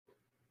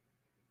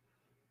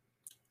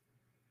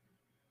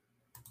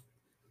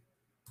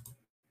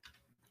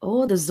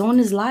Oh, the zone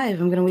is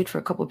live. I'm gonna wait for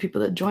a couple of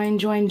people to join.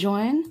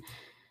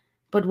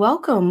 But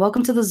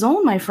welcome to the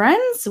zone, my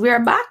friends. We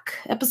are back,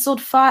 episode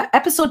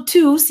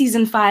 2,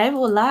 season 5.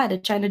 Oh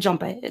lad, trying to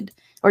jump ahead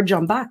or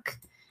jump back.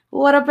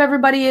 What up,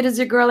 everybody? It is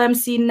your girl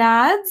MC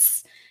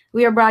Nads.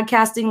 We are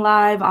broadcasting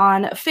live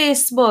on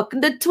Facebook,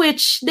 the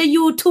Twitch, the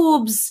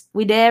YouTubes.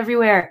 We there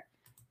everywhere.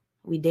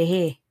 We there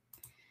here.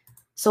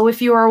 So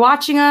if you are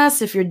watching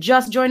us, if you're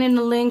just joining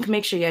the link,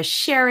 make sure you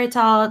share it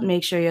out.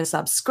 Make sure you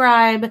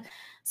subscribe.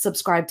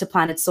 Subscribe to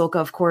Planet Soca,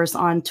 of course,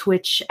 on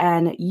Twitch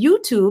and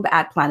YouTube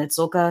at Planet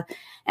Soca.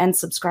 And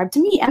subscribe to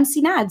me,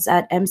 MC Nads,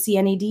 at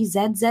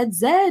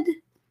MCNADZZZ.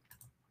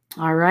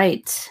 All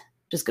right.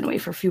 Just going to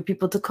wait for a few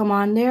people to come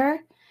on there.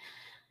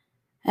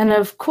 And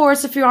of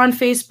course, if you're on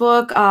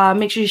Facebook,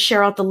 make sure you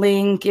share out the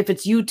link. If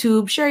it's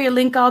YouTube, share your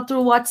link out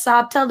through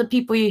WhatsApp. Tell the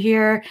people you're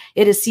here.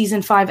 It is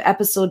season 5,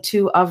 episode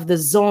 2 of The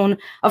Zone.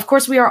 Of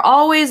course, we are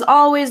always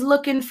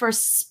looking for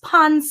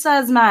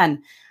sponsors,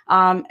 man.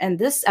 And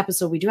this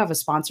episode, we do have a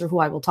sponsor who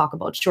I will talk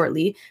about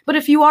shortly. But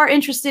if you are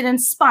interested in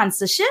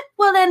sponsorship,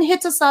 well, then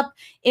hit us up,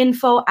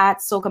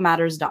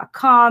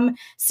 info@socamatters.com.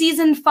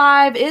 Season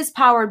 5 is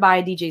powered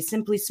by DJ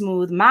Simply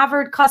Smooth,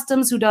 Maverick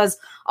Customs, who does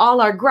all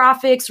our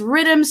graphics,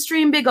 Rhythm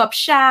Stream, big up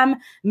Sham,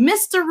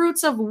 Mr.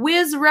 Roots of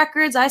Wiz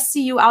Records. I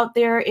see you out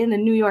there in the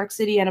New York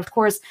City. And of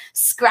course,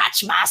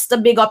 Scratch Master,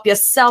 big up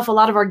yourself. A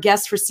lot of our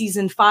guests for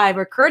season 5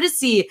 are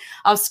courtesy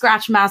of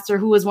Scratch Master,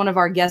 who was one of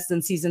our guests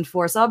in season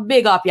 4. So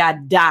big up your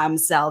damn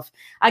self.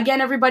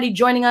 Again, everybody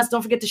joining us,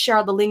 don't forget to share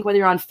out the link, whether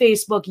you're on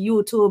Facebook,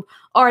 YouTube,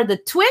 or the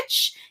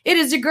Twitch. It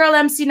is your girl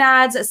MC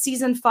Nads,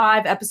 season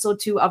 5,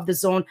 episode 2 of The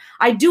Zone.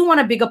 I do want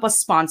to big up a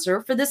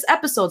sponsor for this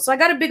episode. So I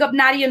got to big up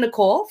Nadia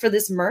Nicole for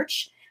this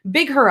merch.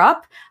 Big her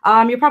up.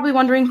 You're probably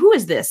wondering, who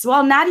is this?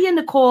 Well, Nadia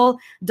Nicole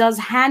does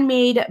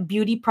handmade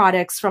beauty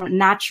products from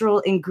natural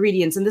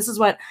ingredients. And this is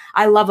what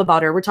I love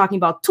about her. We're talking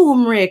about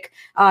turmeric.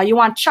 You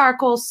want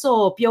charcoal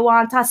soap. You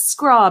want a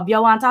scrub.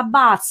 You want a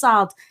bath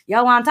salt.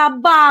 You want a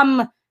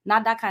balm.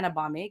 Not that kind of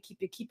balm, eh?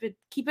 Keep it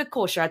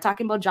kosher. I'm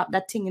talking about drop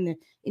that thing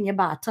in your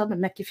bathtub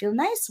and make you feel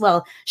nice.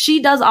 Well, she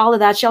does all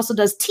of that. She also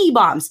does tea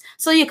bombs.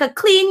 So you could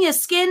clean your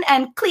skin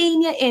and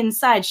clean your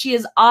inside. She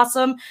is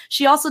awesome.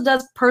 She also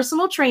does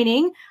personal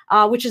training,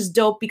 which is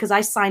dope because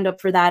I signed up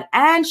for that.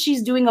 And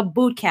she's doing a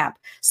boot camp.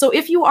 So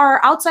if you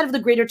are outside of the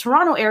Greater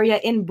Toronto area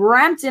in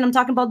Brampton, I'm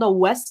talking about the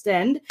West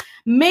End,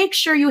 make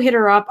sure you hit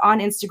her up on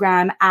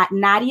Instagram at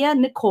Nadia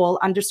Nicole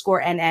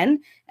 _NN.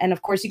 And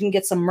of course, you can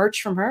get some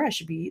merch from her.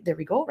 There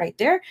we go, right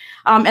there.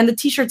 And the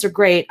t-shirts are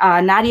great.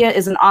 Nadia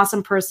is an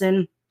awesome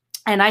person.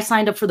 And I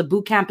signed up for the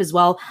boot camp as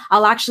well.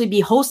 I'll actually be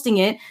hosting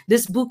it.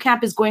 This boot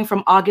camp is going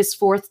from August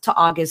 4th to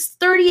August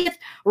 30th,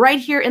 right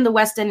here in the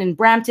West End in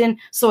Brampton.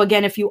 So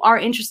again, if you are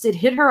interested,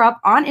 hit her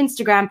up on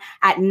Instagram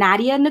at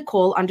Nadia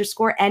Nicole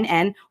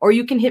 _NN, or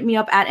you can hit me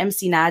up at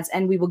MC Nads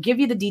and we will give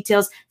you the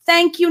details.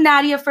 Thank you,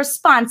 Nadia, for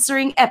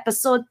sponsoring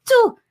episode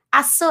 2.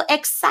 I'm so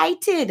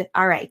excited.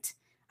 All right.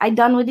 I'm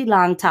done with the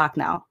long talk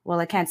now. Well,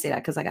 I can't say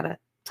that because I got to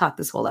talk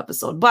this whole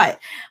episode, but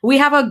we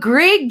have a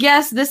great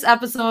guest this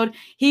episode.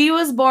 He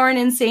was born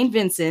in St.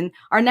 Vincent.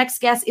 Our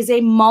next guest is a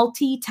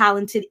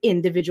multi-talented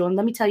individual, and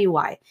let me tell you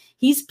why.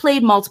 He's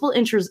played multiple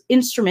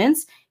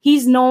instruments.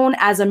 He's known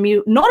as a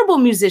notable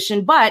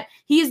musician, but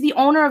he is the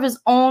owner of his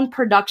own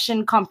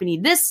production company.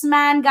 This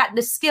man got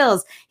the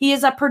skills. He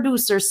is a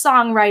producer,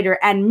 songwriter,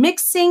 and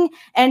mixing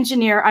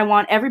engineer. I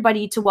want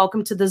everybody to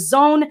welcome to The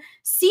Zone,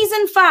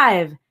 season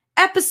 5,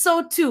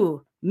 episode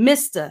 2,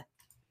 Mr.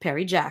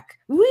 Perry Jack.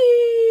 Wee!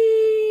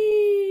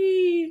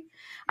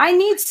 I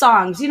need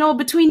songs. You know,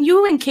 between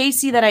you and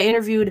Casey that I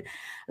interviewed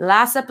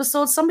last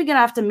episode, somebody gonna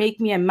have to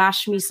make me and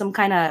mash me some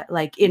kind of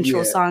like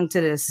intro song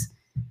to this.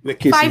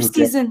 Like 5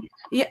 season.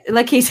 Yeah,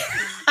 like Casey.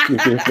 You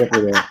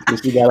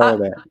got all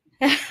that.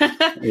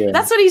 Yeah.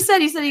 That's what he said.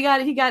 He said he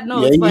got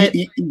notes. Yeah, but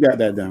he got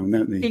that down.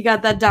 Not me. He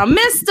got that down.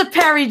 Mr.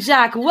 Perry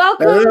Jack,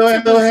 welcome.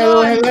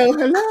 Hello.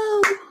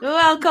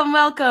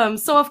 Welcome.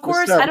 So of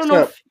course, I don't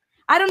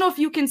know if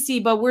you can see,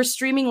 but we're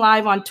streaming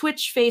live on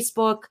Twitch,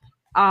 Facebook,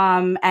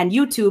 and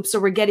YouTube. So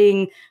we're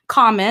getting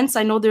comments.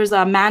 I know there's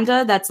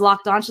Amanda that's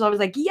locked on. She's always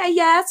like,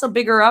 yeah. So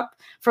big her up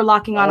for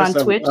locking on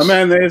Twitch.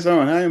 Amanda is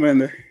on. Hi,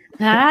 Amanda.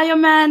 Hi,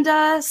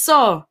 Amanda.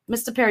 So,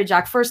 Mr. Perry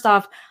Jack, first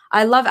off,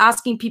 I love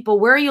asking people,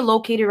 where are you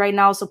located right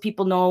now so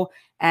people know,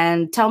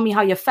 and tell me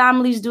how your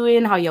family's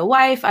doing, how your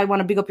wife. I want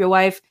to big up your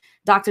wife,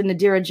 Dr.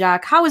 Nadira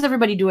Jack. How is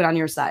everybody doing on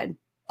your side?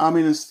 I'm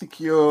in a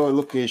secure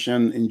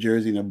location in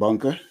Jersey in a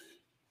bunker.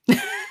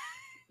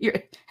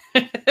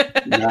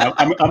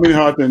 I'm in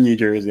Hawthorne, New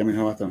Jersey.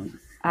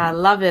 I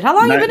love it. How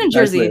long have you been in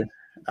Jersey?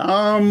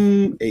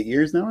 8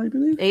 years now, I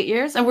believe. 8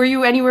 years. And were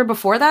you anywhere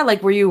before that?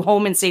 Like, were you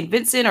home in St.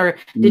 Vincent, or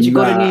did you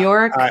go to New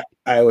York?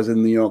 I was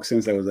in New York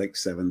since I was like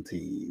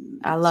 17.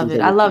 I love it.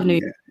 I love New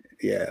York.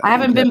 Yeah. I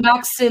haven't been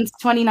back since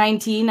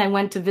 2019. I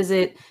went to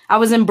visit. I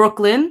was in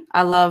Brooklyn.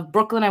 I love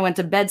Brooklyn. I went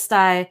to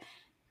Bed-Stuy.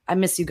 I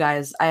miss you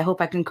guys. I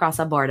hope I can cross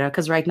a border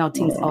because right now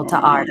things out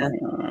to order.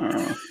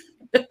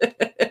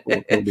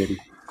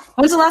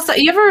 When's the last time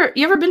you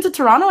ever been to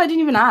Toronto? I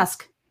didn't even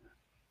ask.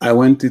 I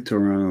went to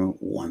Toronto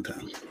one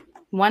time.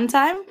 One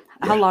time?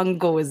 Yeah. How long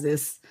ago was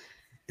this?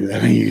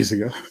 11 years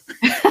ago.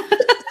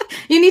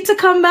 You need to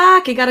come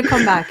back. You gotta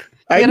come back. You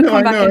I gotta know, come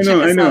I back know, and I check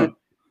know, I us know. out.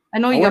 I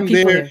know I you got went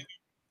people there. here.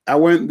 I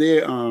went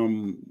there.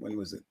 When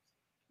was it?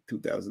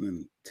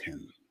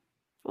 2010.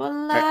 Well,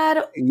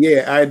 lad.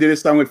 I did a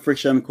song with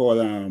Friction called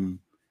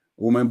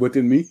 "Woman But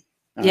in Me."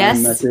 I'm not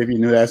Yes. sure if you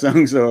know that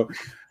song. So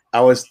I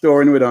was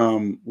touring with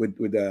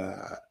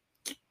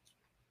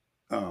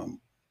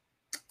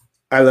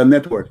Island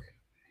Network.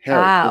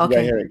 Herrick, this guy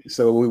Okay. Herrick.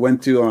 So we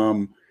went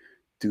to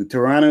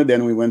Toronto,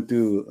 then we went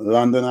to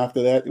London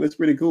after that. It was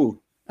pretty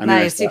cool. And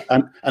Nice.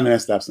 then I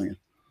stopped singing.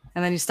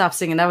 And then you stopped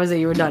singing. That was it.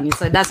 You were done. You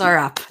said, that's our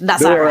rap.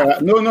 That's Don't our worry.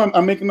 rap. No,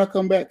 I'm making my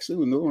comeback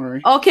soon. Don't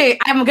worry. Okay.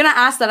 I'm going to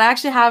ask that. I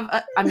actually have,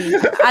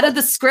 out of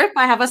the script,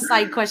 I have a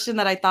side question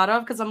that I thought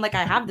of because I'm like,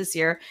 I have this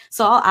here.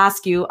 So I'll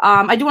ask you.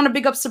 I do want to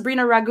big up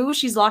Sabrina Ragu.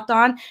 She's locked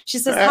on. She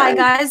says, hi,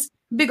 guys.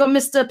 Big up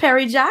Mr.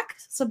 Perry Jack.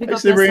 So big up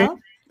Sabrina.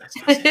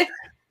 yourself.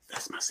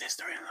 That's my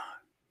sister-in-law.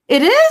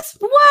 It is?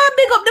 What?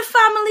 Big up the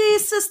family,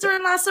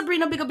 sister-in-law,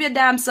 Sabrina. Big up your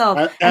damn self.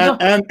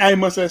 And I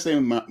must say,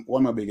 one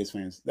of my biggest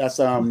fans. That's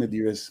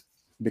Nadira's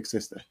big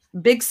sister.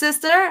 Big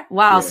sister?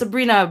 Wow, Yeah.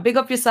 Sabrina, big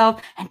up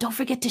yourself. And don't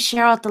forget to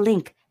share out the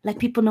link. Let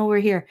people know we're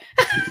here.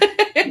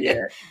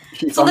 Yeah.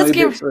 So let's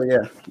give...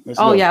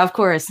 So, yeah, of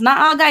course. Not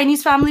all guy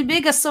needs family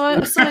big. So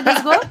it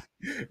does go.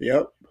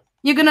 Yep.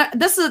 You're gonna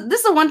this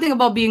is the one thing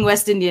about being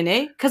West Indian,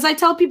 eh? Because I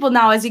tell people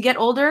now as you get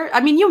older, I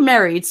mean, you're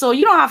married, so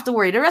you don't have to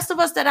worry. The rest of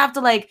us that have to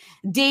like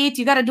date,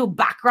 you gotta do a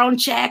background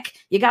check.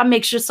 You gotta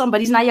make sure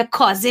somebody's not your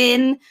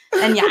cousin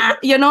and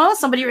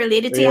somebody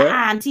related to your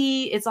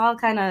auntie. It's all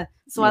kind of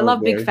I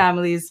love big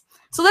families.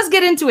 So let's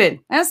get into it.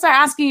 And start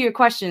asking you your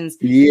questions.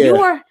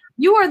 Yeah.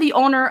 You are the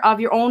owner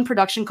of your own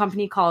production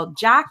company called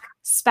Jack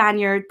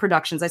Spaniard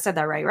Productions. I said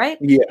that right?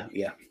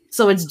 Yeah.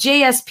 So it's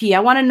JSP.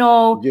 I want to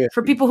know,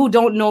 for people who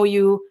don't know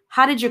you,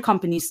 how did your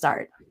company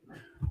start?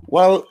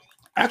 Well,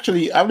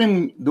 actually, I've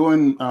been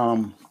doing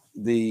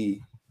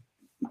the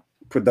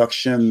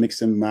production,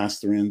 mixing,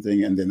 mastering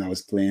thing, and then I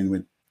was playing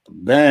with a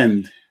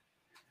band.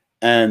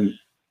 And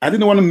I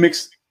didn't want to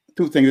mix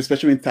two things,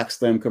 especially when tax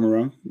time come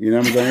around. You know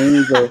what I'm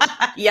saying? So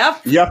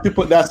Yep. You have to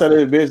put that side of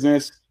the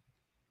business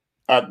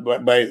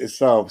by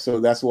itself. So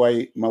that's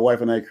why my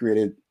wife and I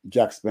created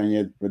Jack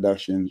Spaniard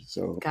Productions.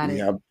 So we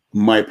have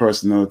my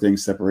personal thing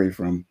separate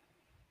from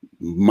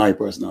my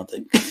personal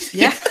thing.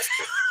 Yeah.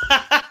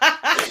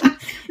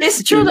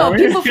 It's true though.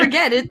 People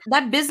forget it.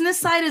 That business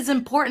side is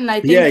important,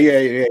 I think. Yeah.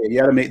 You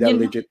gotta make that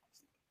legit.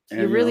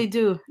 You really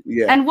do.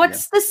 Yeah. And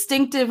what's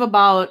distinctive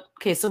about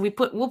so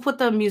we'll put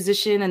the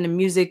musician and the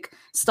music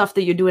stuff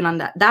that you're doing on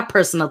that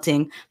personal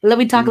thing. But let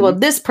me talk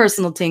about this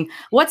personal thing.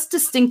 What's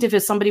distinctive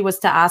if somebody was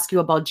to ask you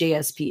about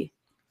JSP?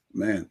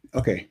 Man,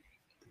 okay.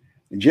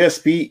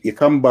 JSP, you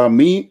come by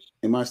me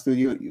in my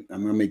studio,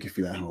 I'm gonna make you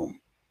feel at home.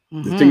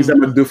 The things I'm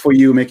gonna do for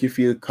you make you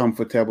feel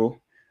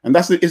comfortable. And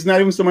it's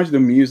not even so much the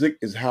music,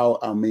 it's how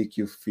I make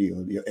you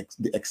feel,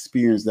 the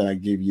experience that I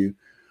give you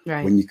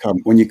when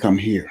you come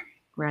here.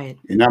 Right.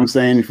 You know what I'm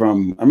saying? I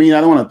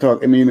don't want to talk,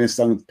 it's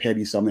something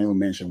petty, something will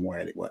mention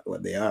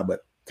what they are,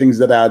 but things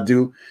that I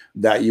do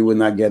that you will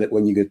not get it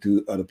when you get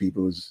to other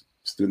people's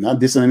studio.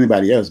 Not dissing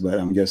anybody else, but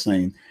I'm just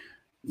saying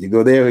you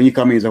go there and you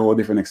come here, it's a whole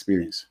different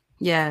experience.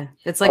 Yeah.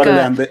 It's like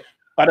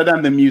other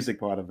than the music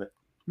part of it.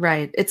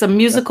 Right. It's a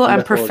musical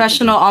and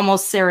professional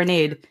almost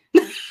serenade.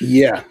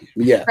 Yeah.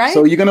 Right?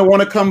 So you're going to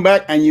want to come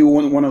back and you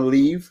won't want to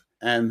leave.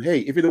 And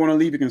hey, if you don't want to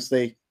leave, you can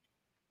stay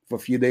for a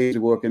few days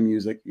to work in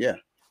music. Yeah.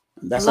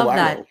 That's how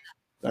I roll.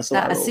 That's how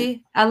I roll.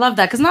 See, I love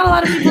that because not a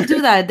lot of people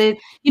do that. They,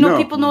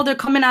 people know they're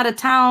coming out of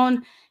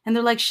town and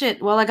they're like,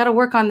 shit, well, I got to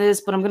work on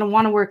this, but I'm going to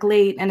want to work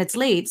late and it's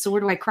late. So where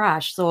do I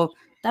crash? So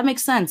that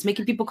makes sense.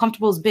 Making people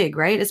comfortable is big,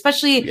 right?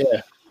 Especially,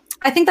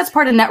 I think that's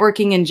part of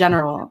networking in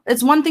general.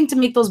 It's one thing to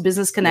make those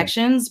business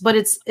connections, but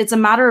it's a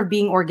matter of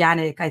being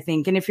organic, I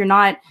think. And if you're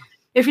not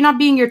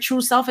being your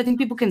true self, I think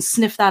people can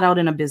sniff that out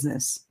in a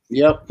business.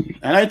 Yep.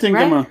 And I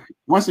think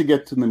once you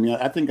get to know me,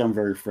 I think I'm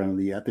very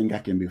friendly. I think I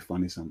can be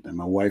funny sometimes.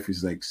 My wife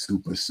is like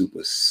super,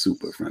 super,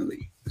 super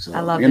friendly. So I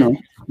love it.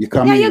 You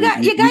come in. You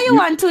got your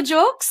 1-2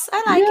 jokes.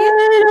 I like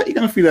it. You're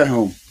gonna feel at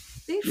home.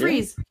 See,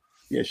 freeze.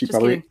 Yeah, she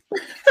probably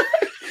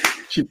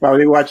she's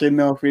probably watching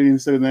now, feeling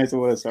so nice or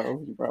whatever.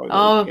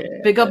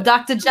 Big up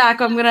Dr.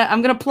 Jack. I'm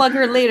gonna plug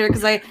her later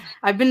because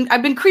I've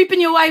been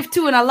creeping your wife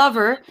too, and I love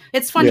her.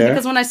 It's funny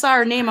because when I saw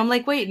her name, I'm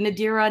like, wait,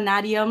 Nadira,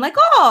 Nadia. I'm like,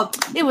 oh,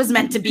 it was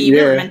meant to be.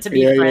 We were meant to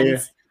be friends.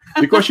 Yeah.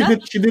 Because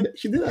she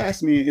did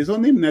ask me, is her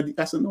name Nadia?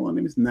 I said, no, her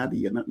name is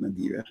Nadia, not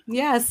Nadira.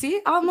 Yeah,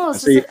 see,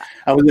 almost.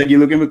 I was like, you're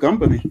looking for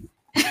company.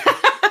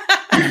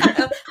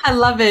 I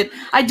love it.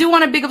 I do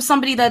want to big up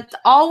somebody that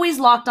always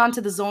locked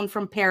onto the zone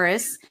from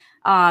Paris.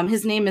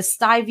 His name is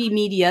Stevie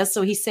Media.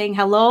 So he's saying,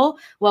 hello,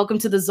 welcome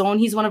to the zone.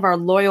 He's one of our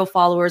loyal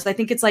followers. I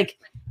think it's like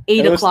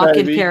 8 o'clock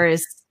in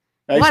Paris.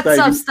 Hi, What's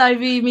up,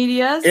 Stevie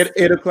Media?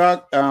 8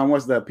 o'clock.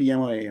 What's that? PM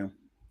or AM?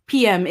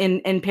 p.m.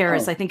 in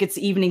Paris. Oh. I think it's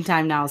evening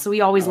time now. So he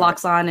always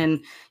locks on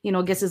and, you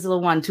know, gets his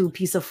little 1-2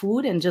 piece of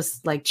food and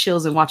just like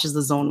chills and watches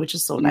the zone, which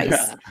is so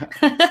nice.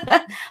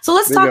 So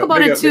let's talk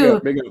about it too.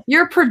 Big up.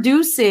 You're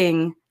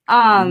producing.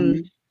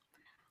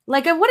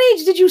 Like at what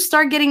age did you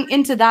start getting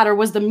into that, or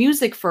was the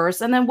music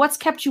first? And then what's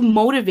kept you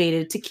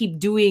motivated to keep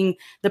doing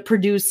the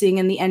producing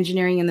and the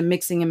engineering and the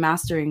mixing and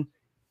mastering?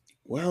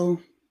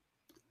 Well,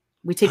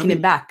 we taking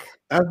it back.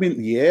 I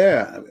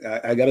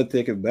got to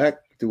take it back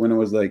to when I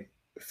was like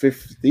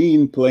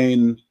 15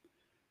 playing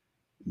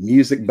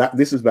music back.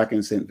 This is back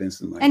in St.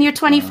 Vincent. And you're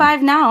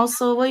 25 now,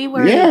 so what you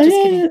were? Just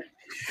kidding.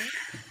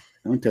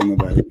 Don't tell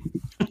nobody.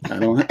 I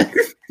don't.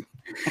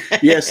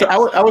 So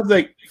I was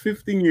like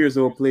 15 years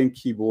old playing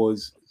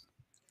keyboards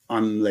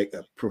on like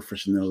a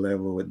professional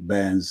level with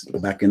bands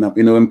backing up,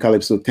 you know,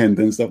 Calypso tent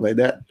and stuff like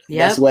that.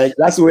 Yeah,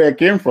 that's where I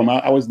came from.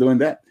 I was doing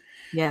that.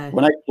 Yeah.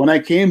 When I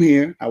came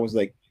here, I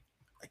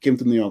came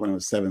to New York when I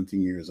was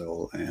 17 years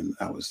old, and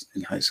I was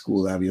in high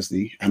school,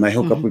 obviously, and I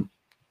hook up with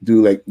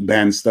do like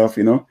band stuff,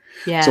 you know.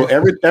 Yeah. So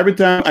every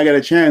time I get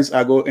a chance,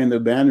 I go in the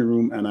band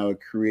room and I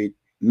would create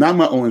not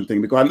my own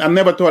thing, because I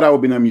never thought I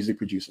would be a music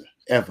producer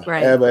ever,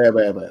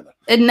 ever.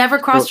 It never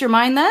crossed your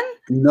mind then?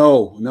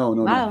 No.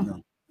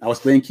 I was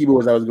playing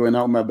keyboards. I was going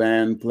out with my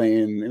band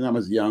playing, and I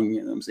was young.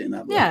 You know what I'm saying?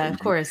 Of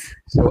course.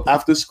 So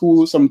after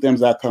school,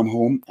 sometimes I come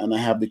home and I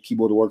have the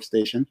keyboard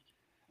workstation,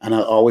 and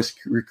I always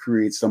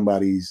recreate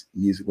somebody's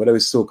music, whether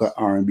it's soca,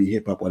 R&B,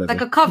 hip hop, whatever.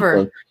 Like a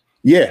cover.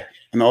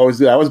 And I always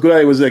do. I was good at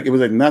it. It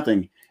was like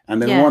nothing.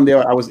 And then one day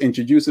I was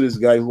introduced to this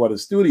guy who had a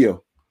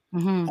studio.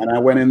 And I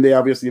went in there,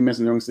 obviously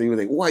messing around, saying,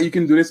 like, "Why you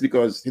can do this?"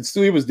 Because his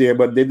studio was there,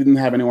 but they didn't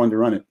have anyone to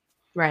run it.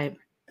 Right.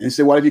 And he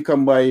said, "What if you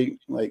come by,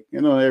 like, you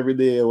know, every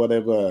day or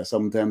whatever,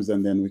 sometimes,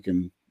 and then we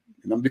can,"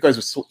 you know, because it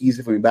was so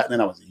easy for me back then.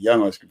 I was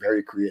young. I was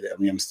very creative. I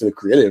mean, I'm still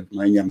creative.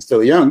 I'm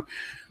still young.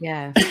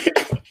 Yeah.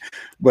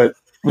 But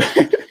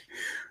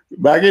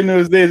back in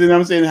those days, you know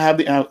what I'm saying? I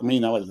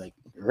was like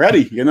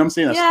ready. You know what I'm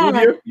saying? A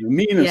studio? You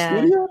mean a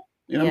studio?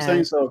 You know what I'm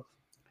saying? So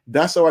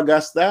that's how I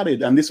got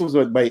started. And this was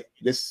by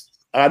this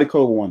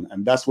Article 1,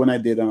 and that's when I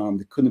did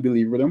the Couldn't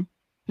Believe Rhythm.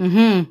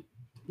 I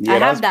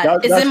have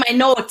that. It's in my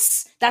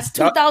notes. That's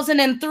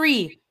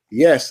 2003.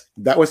 Yes,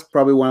 that was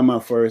probably one of my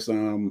first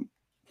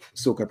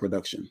soca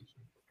production.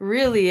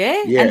 Really,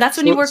 eh? Yeah. And that's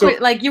when you were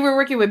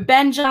working with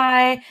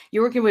Benjai,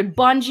 you're working with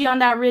Bungie on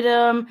that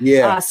rhythm.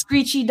 Yeah.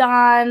 Screechy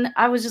Don.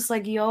 I was just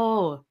like,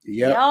 yo.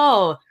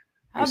 And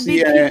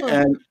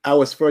I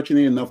was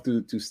fortunate enough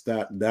to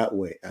start that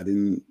way.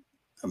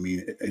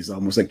 It's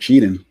almost like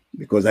cheating,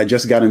 because I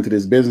just got into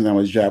this business. I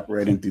was dropped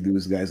right into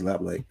these guys'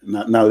 lap, like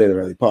not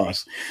literally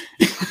pause.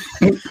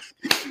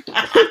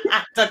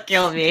 Don't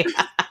kill me.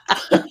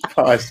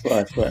 Pause.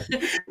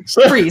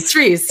 So,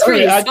 freeze.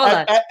 Hold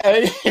on.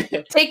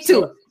 Take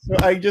two. So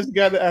I just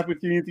got the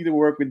opportunity to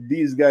work with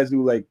these guys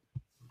who they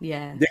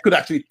could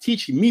actually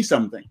teach me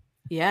something.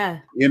 Yeah.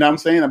 You know what I'm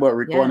saying? About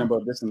recording,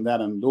 about this and that.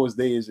 And those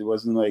days, it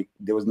wasn't like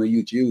there was no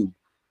YouTube.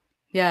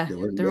 Yeah,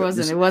 there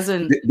wasn't. It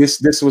wasn't.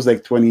 This was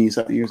like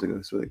 20-something years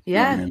ago. So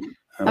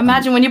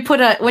imagine when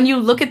you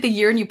look at the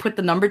year and you put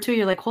the number to it,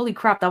 you're like, holy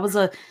crap, that was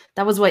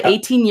what,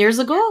 18 years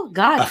ago?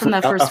 God, from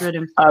that first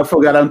rhythm. I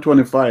forgot I'm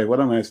 25. What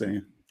am I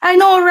saying? I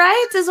know,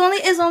 right?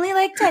 It's only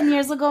like 10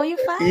 years ago. You're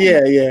fine.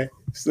 Yeah.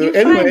 So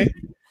anyway,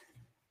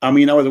 I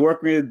was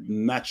working with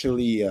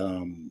naturally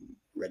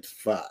Red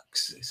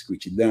Fox,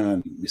 Screechy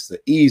Don, Mr.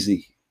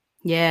 Easy.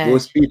 Yeah.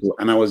 Those people.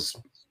 And I was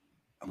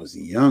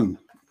young.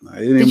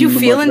 Did you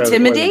feel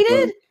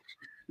intimidated?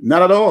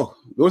 Not at all.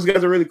 Those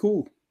guys are really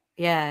cool.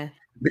 Yeah.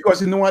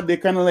 Because you know what? They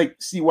kind of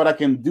like see what I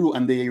can do,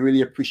 and they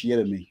really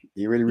appreciated me.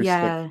 They really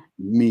respect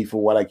me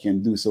for what I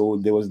can do. So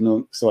there was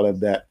no sort of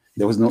that.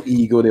 There was no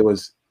ego. There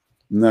was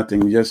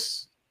nothing.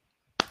 Just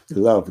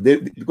love.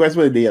 The guys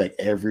were there like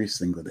every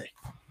single day.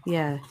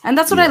 Yeah. And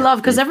that's what I love,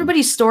 because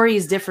everybody's story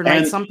is different,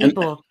 right? Some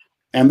people.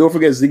 And don't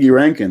forget Ziggy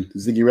Rankin.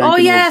 Oh,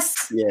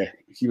 yes.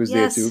 He was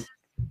there too.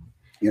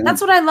 You know?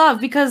 That's what I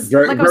love, because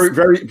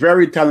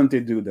very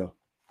talented dude, though.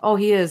 Oh,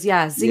 he is.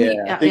 Yeah, Ziggy.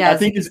 I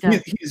think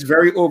he's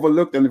very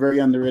overlooked and very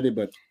underrated,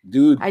 but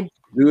dude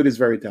is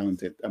very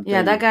talented.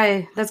 That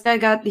guy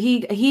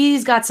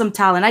he's got some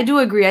talent. I do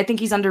agree. I think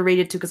he's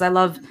underrated too, because I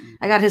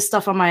got his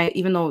stuff on my,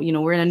 even though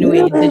we're in a new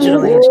age,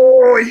 digital age.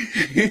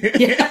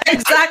 Yeah,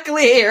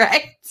 exactly,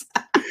 right.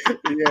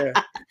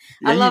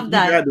 I love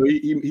that.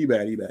 He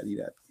bad.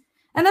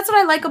 And that's what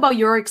I like about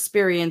your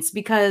experience,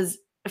 because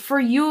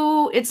for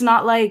you, it's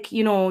not like,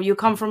 you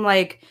come from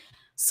like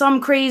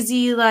some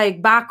crazy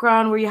like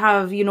background where you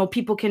have,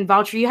 people can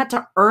vouch for you. You had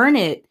to earn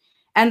it.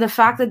 And the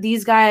fact that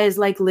these guys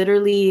like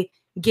literally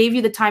gave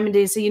you the time of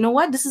day to say, you know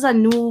what, this is a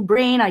new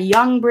brain, a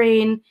young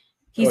brain.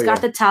 He's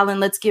got the talent.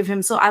 Let's give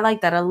him. So I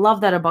like that. I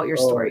love that about your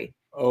story.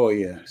 Oh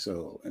yeah.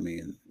 So,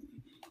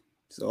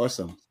 it's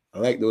awesome. I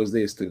like those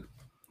days too.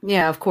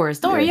 Yeah, of course.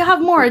 Don't worry. You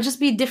have more. It'll just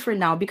be different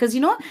now, because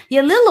you're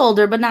a little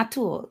older, but not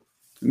too old.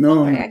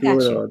 No, I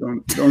got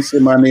you. Don't say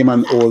my name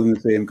and old in the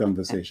same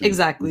conversation.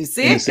 Exactly.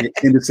 See?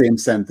 In the same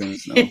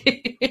sentence. No.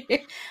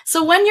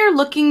 So when you're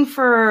looking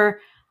for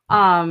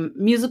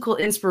musical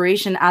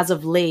inspiration as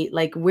of late?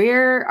 Like,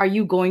 where are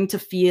you going to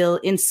feel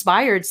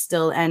inspired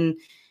still, and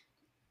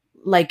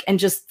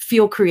just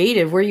feel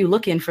creative? Where are you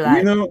looking for that?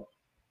 You know,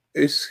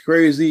 it's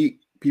crazy.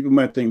 People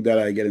might think that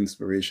I get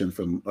inspiration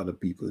from other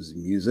people's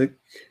music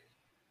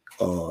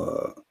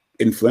or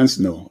influence.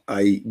 No,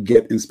 I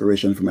get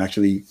inspiration from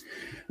actually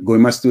go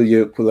in my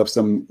studio, pull up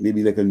some,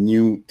 maybe like a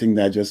new thing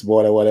that I just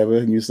bought or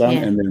whatever, new song,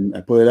 and then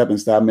I pull it up and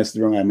start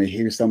messing around. I may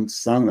hear some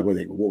song, and I go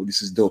like, whoa,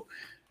 this is dope.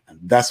 And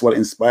that's what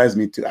inspires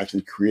me to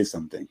actually create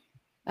something.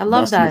 I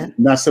love that.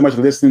 Not so much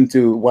listening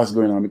to what's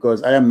going on,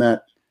 because I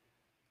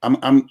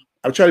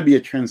try to be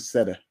a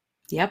trendsetter.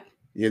 Yep.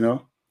 You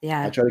know?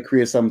 Yeah. I try to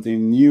create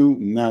something new,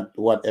 not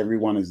what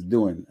everyone is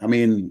doing. I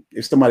mean,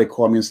 if somebody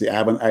call me and say, I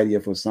have an idea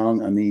for a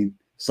song, I need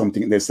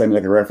something, they send me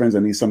like a reference, I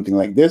need something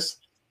like this.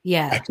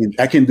 Yeah.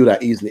 I can do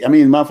that easily. I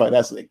mean, matter of fact,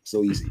 that's like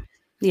so easy.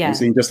 Yeah. You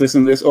see, just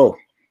listen to this. Oh,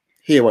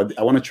 here,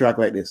 I want a track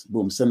like this.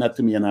 Boom, send that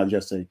to me, and I'll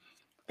just say,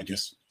 I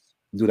just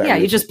do that. Yeah,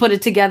 you just put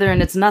it together,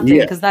 and it's nothing,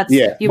 because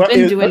you've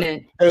been doing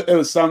it.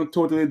 It'll sound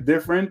totally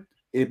different.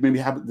 It maybe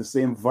have the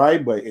same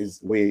vibe, but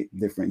it's way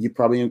different. You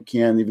probably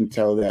can't even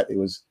tell that it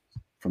was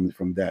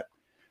from that.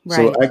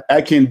 Right. So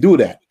I can do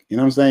that. You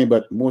know what I'm saying?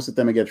 But most of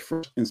the time, I get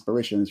first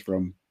inspirations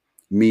from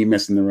me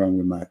messing around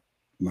with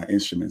my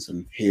instruments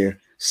and hear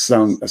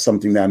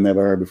something that I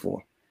never heard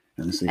before.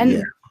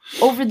 And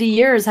over the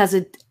years,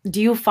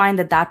 do you find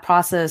that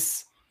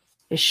process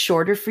is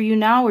shorter for you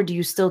now, or do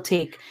you still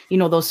take,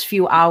 those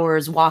few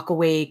hours, walk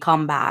away,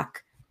 come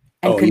back,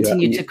 and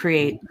continue to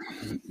create?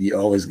 You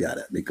always got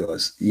it,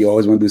 because you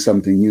always want to do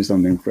something new,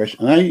 something fresh.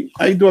 And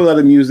I do a lot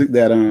of music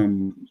that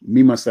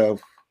me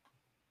myself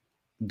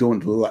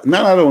don't like.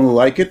 Not I don't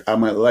like it. I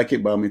might like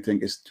it, but I may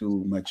think it's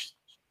too much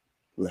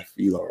left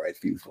field or right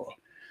field for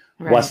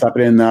what's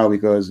happening now,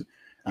 because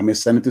I may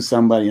send it to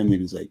somebody and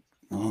they're like,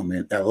 oh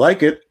man, I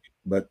like it,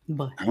 but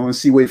I don't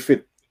see where it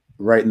fit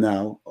right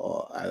now,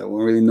 or I don't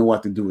really know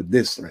what to do with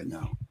this right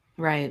now.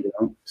 Right.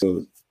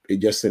 So it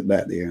just sit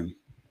back there, and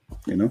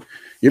you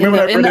remember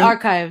that in the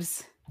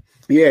archives.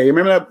 Yeah, you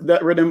remember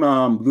that rhythm,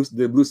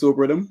 the Blue Soap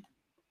rhythm?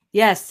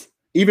 Yes.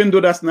 Even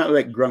though that's not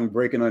like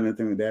groundbreaking or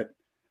anything like that,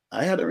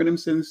 I had a rhythm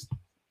since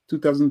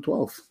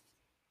 2012.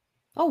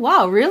 Oh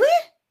wow, really?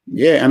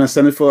 Yeah, and I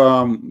sent it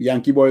for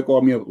Yankee Boy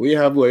called me up. What you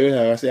have?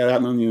 I said, I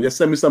don't know. Just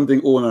send me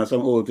something old or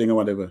some old thing or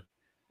whatever.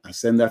 I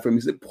send that for him.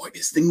 He said, boy,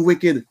 this thing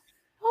wicked.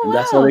 Oh, and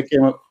that's how they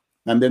came up.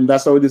 And then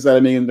that's how we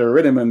decided making the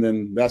rhythm. And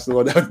then that's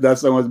how that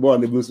song was born.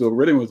 The Blue Soap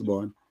rhythm was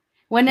born.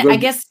 I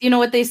guess, you know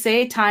what they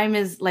say, time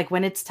is like,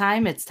 when it's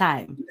time, it's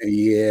time.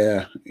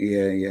 Yeah.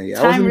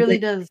 Time really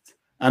does.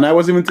 And I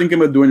wasn't even thinking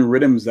about doing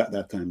rhythms at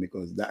that time,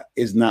 because that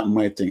is not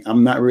my thing.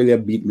 I'm not really a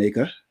beat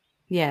maker.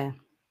 Yeah.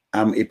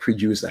 I'm a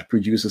producer. I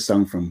produce a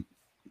song from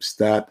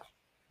start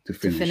to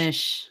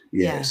finish.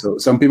 Yeah. So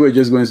some people are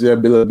just going to say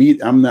build a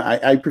beat. I'm not.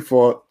 I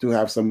prefer to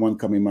have someone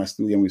come in my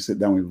studio and we sit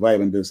down, we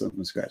vibe, and build something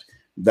from scratch.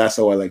 That's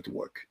how I like to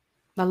work.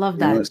 I love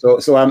that.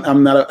 So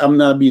I'm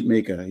not a beat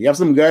maker. You have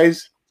some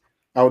guys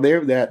out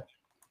there that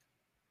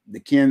they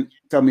can't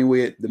tell me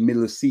where the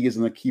middle C is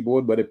on a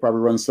keyboard, but they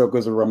probably run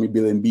circles around me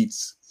building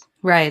beats.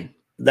 Right.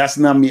 That's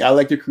not me. I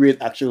like to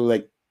create actually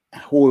like a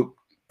whole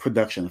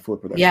production, full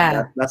production.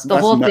 Yeah. That's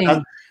whole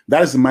thing.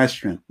 That is my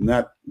strength,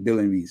 not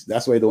building beats.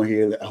 That's why I don't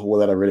hear a whole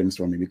lot of rhythms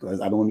from me, because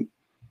I don't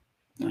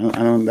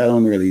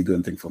really do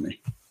anything for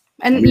me.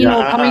 And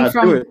coming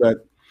from do it, but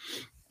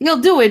you'll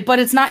do it, but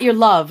it's not your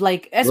love,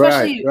 like,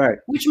 especially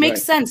which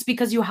makes sense,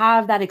 because you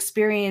have that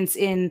experience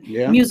in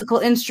musical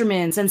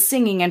instruments and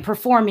singing and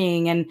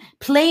performing and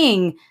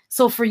playing.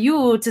 So for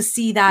you to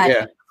see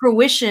that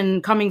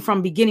fruition coming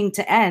from beginning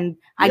to end,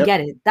 I get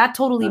it. That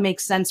totally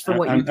makes sense for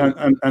what you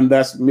do. And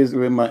that's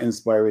where my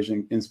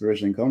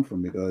inspiration come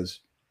from, because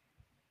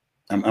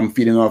I'm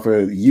feeding off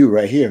of you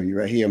right here. You're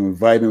right here. I'm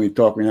vibing, we're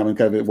talking, having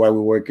kind of while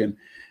we're working,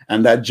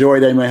 and that joy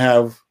that you might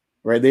have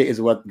right there is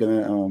what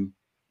gonna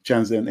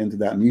translate into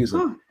that music.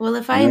 Oh, well,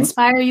 if I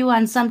inspire you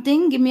on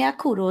something, give me a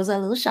kudos, a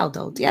little shout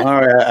out. Yeah.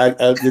 All right.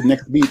 The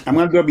next beat. I'm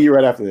gonna do a beat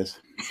right after this.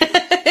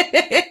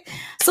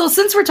 So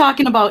since we're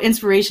talking about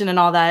inspiration and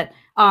all that,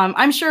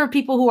 I'm sure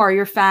people who are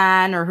your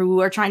fan or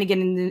who are trying to get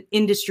in the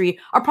industry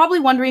are probably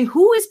wondering,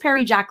 who is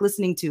Perry Jack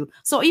listening to?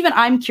 So even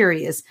I'm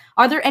curious,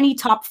 are there any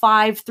top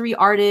 3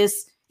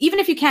 artists, even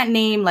if you can't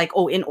name like,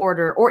 in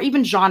order, or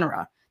even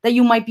genre, that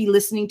you might be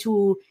listening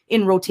to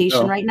in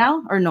rotation right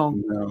now, or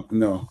no?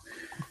 No.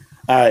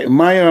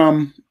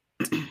 My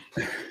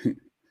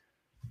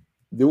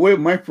the way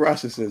my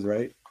process is,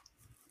 right?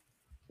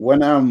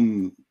 When I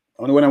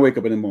wake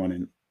up in the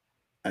morning,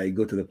 I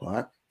go to the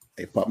park.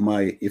 I pop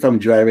if I'm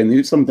driving,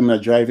 if something I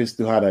drive is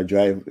too hard, I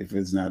drive. If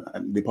it's not,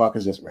 the park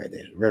is just right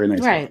there. Very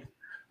nice. Right. Park.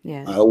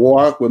 Yeah. I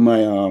walk with my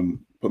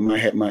put my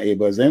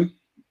earbuds in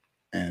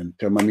and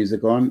turn my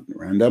music on,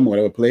 random,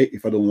 whatever play.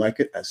 If I don't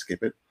like it, I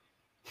skip it.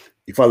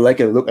 If I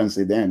like it, I look and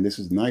say, damn, this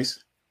is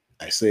nice.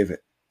 I save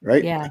it.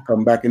 Right. Yeah. I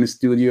come back in the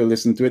studio,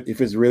 listen to it. If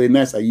it's really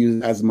nice, I use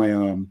it as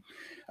my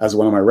as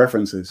one of my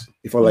references.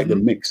 If I like the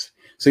mix.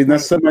 So it's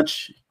not so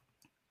much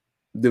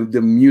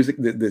the music,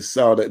 the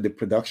sound, the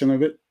production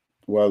of it.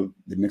 well,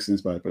 the mixing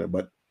is part of it,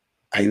 but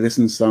I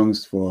listen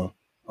songs for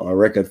or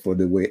record for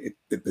the way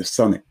the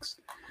sonics.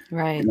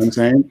 Right. You know what I'm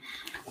saying?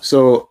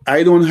 So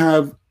I don't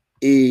have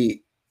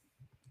a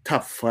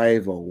top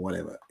 5 or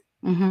whatever.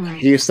 Mm-hmm.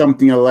 Here's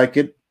something I like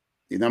it.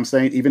 You know what I'm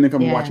saying? Even if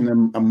I'm Yeah. watching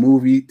a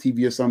movie,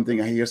 TV or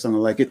something, I hear something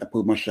I like it, I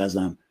put my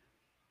Shazam.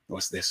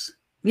 What's this?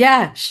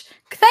 Yeah.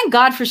 Thank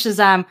God for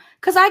Shazam.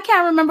 Because I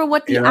can't remember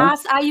what the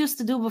ass I used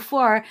to do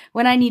before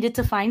when I needed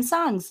to find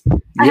songs.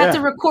 I had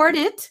to record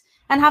it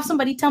and have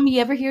somebody tell me,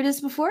 you ever hear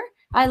this before?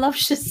 I love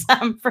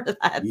Shazam for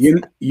that.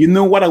 You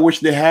know what I wish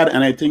they had?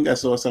 And I think I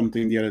saw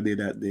something the other day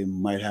that they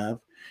might have.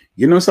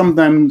 You know,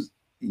 sometimes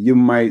you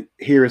might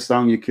hear a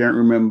song, you can't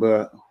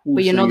remember who.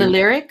 But you know the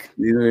lyric?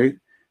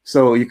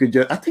 So you could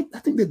just, I think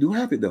they do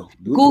have it though.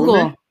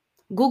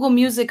 Google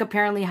Music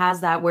apparently has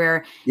that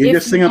where you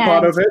just sing a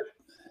part of it.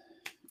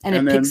 And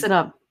it picks it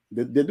up.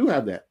 They do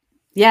have that.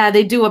 Yeah,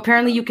 they do.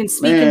 Apparently you can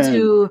speak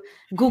into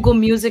Google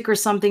Music or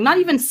something. Not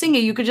even sing it.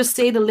 You could just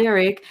say the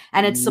lyric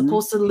and it's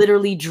supposed to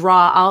literally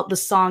draw out the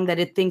song that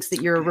it thinks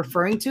that you're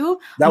referring to.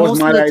 That was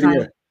my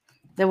idea.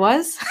 There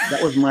was?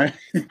 That was my...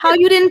 How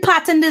you didn't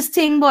patent this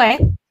thing, boy?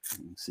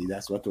 See,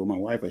 that's what I told my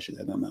wife I should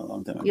have done that a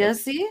long time ago. Yeah,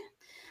 see?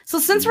 So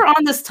since we're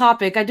on this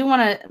topic, I do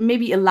want to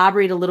maybe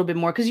elaborate a little bit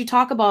more because you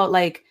talk about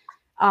like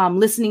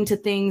listening to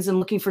things and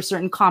looking for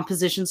certain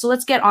compositions. So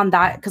let's get on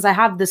that because I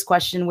have this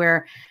question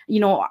where, you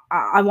know,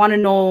 I want to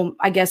know,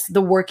 I guess, the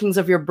workings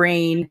of your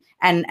brain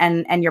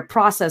and your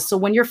process. So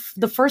when you're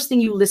the first thing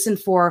you listen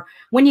for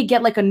when you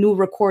get like a new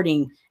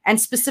recording, and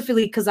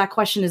specifically because that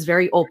question is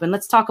very open,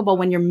 let's talk about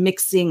when you're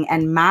mixing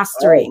and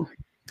mastering.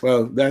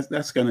 Well,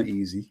 that's kind of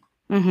easy.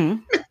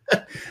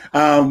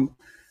 Mm-hmm.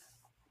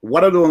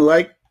 What I don't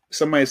like,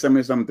 somebody send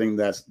me something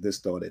that's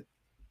distorted.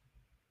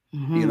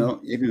 Mm-hmm. You know,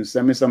 if you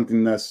send me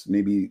something that's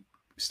maybe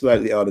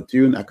slightly out of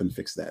tune, I can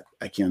fix that.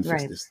 I can't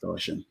fix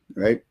distortion,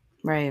 right?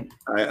 Right.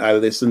 I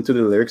listen to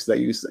the lyrics that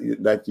you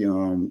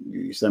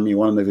send me.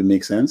 One if it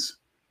makes sense.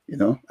 You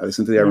know, I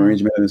listen to the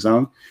arrangement of the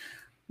song.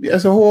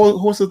 There's a whole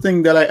host of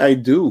things that I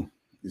do.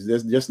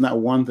 There's just not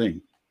one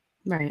thing,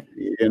 right?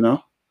 You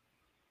know.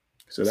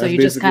 So that's you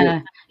just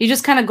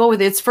kind of go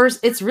with it.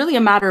 It's really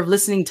a matter of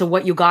listening to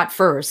what you got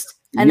first,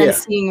 and then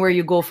seeing where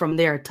you go from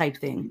there, type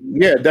thing.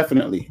 Yeah,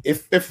 definitely.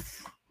 If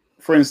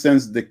for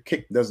instance, the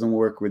kick doesn't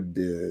work with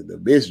the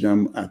bass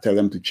drum, I tell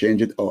them to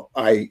change it, or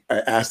I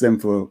ask them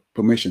for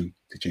permission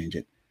to change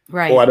it.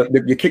 Right. Or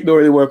the kick don't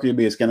really work with your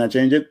bass. Can I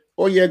change it?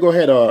 Oh yeah, go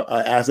ahead. Or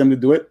I ask them to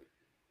do it.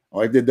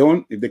 Or if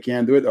they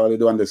can't do it, or they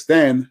don't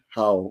understand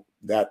how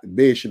that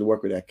bass should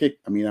work with that kick,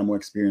 I mean, I'm more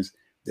experienced,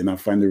 then I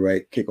find the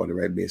right kick or the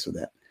right bass for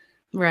that.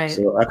 Right.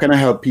 So I kind of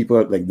help people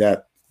out like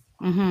that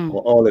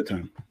all the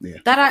time. Yeah.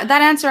 That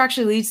answer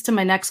actually leads to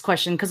my next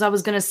question, because I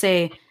was going to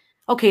say,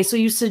 okay, so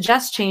you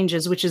suggest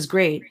changes, which is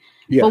great.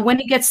 Yeah. But when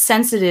it gets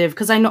sensitive,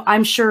 because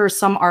I'm sure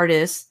some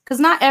artists, because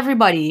not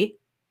everybody,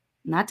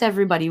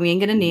 we ain't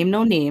going to name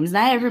no names.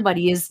 Not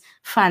everybody is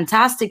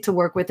fantastic to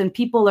work with. And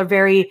people are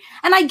and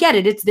I get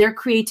it. It's their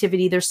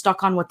creativity. They're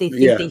stuck on what they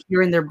think they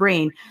hear in their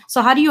brain.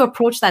 So how do you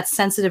approach that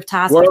sensitive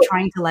task of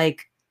trying to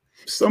like...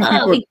 Some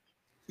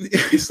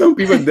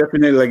people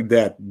definitely like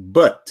that.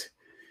 But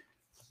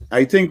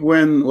I think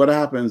what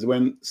happens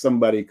when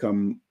somebody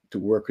come to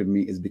work with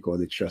me is because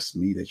they trust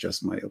me, they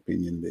trust my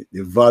opinion, they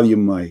value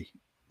my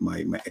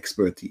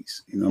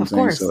expertise. You know what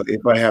I'm saying? So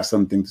if I have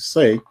something to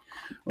say,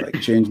 like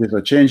change this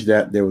or change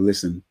that, they will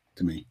listen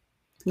to me.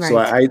 Right. So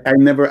I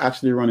never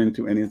actually run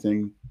into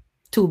anything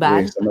too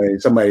bad.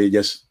 Somebody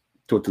just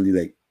totally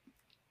like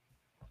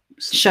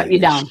shut you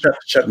down.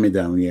 Shut me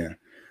down, yeah.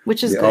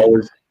 Which is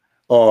good.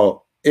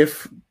 Or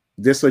if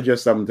they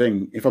suggest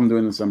something, if I'm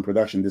doing some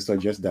production, they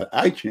suggest that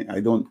I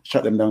don't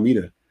shut them down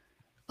either.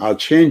 I'll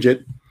change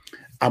it.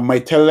 I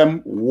might tell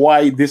them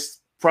why this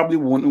probably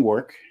wouldn't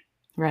work.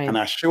 Right. And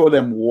I show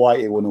them why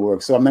it wouldn't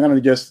work. So I'm not going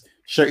to just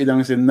shut you down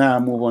and say, nah,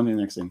 move on to the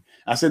next thing.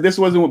 I said, this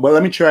wasn't, but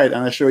let me try it.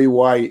 And I show you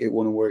why it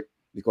wouldn't work.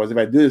 Because if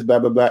I do this, blah,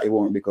 blah, blah, it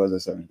won't because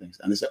of certain things.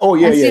 And they say, oh,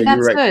 yeah, that's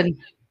you're right. Good.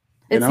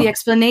 It's the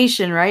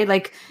explanation, right?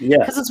 Like,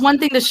 because it's one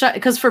thing to shut,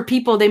 because for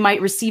people, they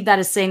might receive that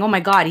as saying, oh my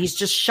God, he's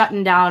just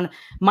shutting down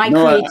my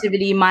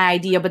creativity, my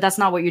idea, but that's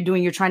not what you're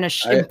doing. You're trying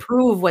to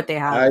improve what they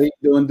have. I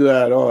don't do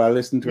that at all. I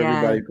listen to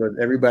everybody because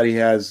everybody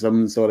has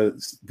some sort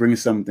of,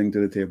 brings something to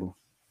the table.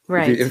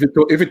 Right. If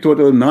it's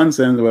total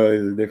nonsense, well,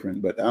 it's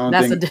different. But I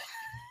don't think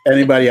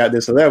anybody at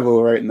this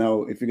level right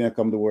now, if you're going to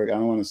come to work, I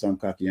don't want to sound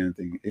cocky or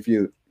anything. If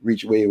you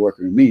reach where you're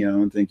working with me, I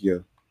don't think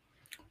you're,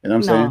 you know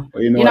what I'm saying?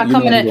 Well, you're not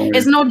coming in.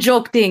 It's no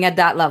joke thing at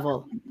that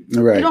level.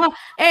 Right.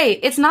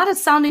 It's not a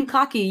sounding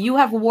cocky. You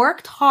have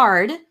worked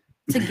hard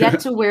to get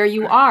to where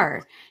you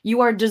are. You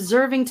are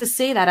deserving to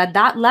say that at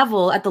that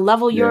level, at the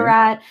level you're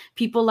at,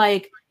 people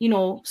like,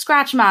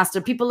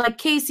 Scratchmaster, people like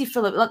Casey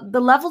Phillip,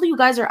 the level you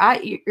guys are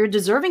at, you're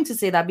deserving to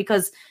say that,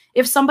 because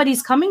if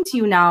somebody's coming to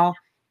you now,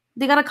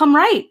 they got to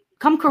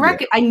come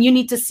correct. And you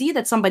need to see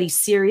that somebody's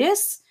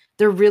serious.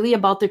 They're really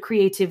about their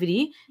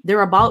creativity.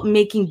 They're about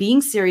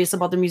being serious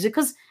about their music.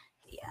 Because,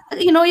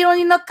 you don't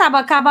need no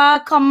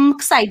kaba, come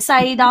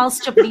side, all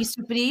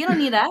stupidity. You don't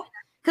need that.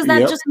 because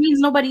that just means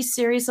nobody's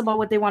serious about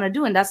what they want to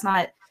do, and that's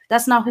not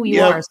who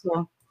you are.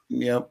 So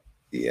yeah,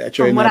 I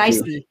try from what not I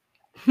to. see.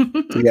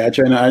 Yeah, I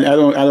try not. I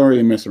don't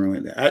really mess around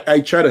with that.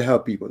 I try to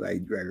help people.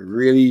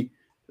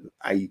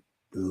 I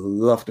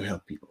love to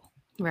help people.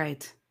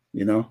 Right.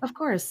 You know, of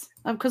course,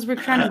 because we're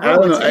trying to grow. I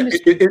don't know.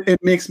 It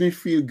makes me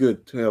feel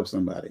good to help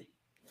somebody.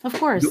 Of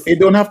course, it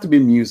don't have to be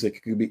music.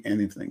 It could be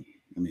anything.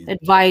 I mean,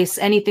 advice,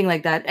 anything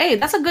like that. Hey,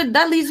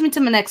 that leads me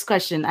to my next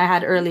question I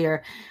had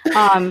earlier.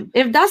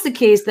 If that's the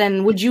case,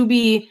 then would you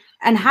be,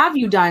 and have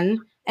you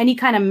done any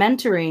kind of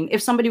mentoring?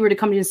 If somebody were to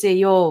come to you and say,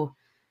 yo,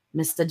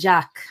 Mr.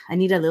 Jack, I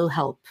need a little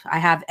help. I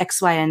have X,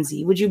 Y, and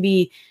Z. Would you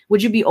be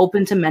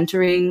open to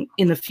mentoring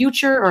in the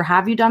future, or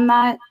have you done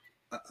that?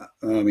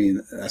 I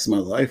mean, that's my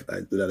life.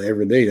 I do that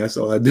every day. That's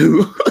all I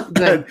do.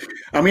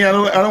 I mean, I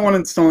don't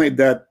want to sound like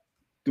that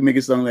to make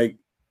it sound like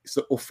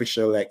so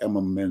official, like I'm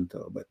a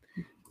mentor, but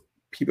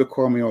people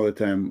call me all the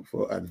time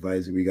for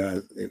advice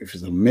regarding if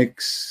it's a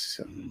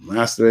mix,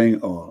 mastering,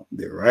 or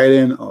the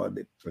writing, or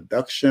the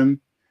production,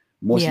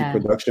 mostly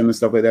production and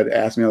stuff like that. They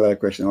ask me a lot of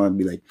questions. I'll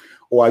be like,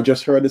 oh, I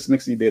just heard this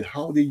mix you did.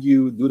 How did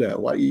you do that?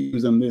 Why are you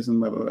using this and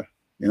blah, blah, blah.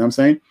 You know what I'm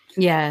saying?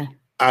 Yeah.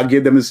 I'll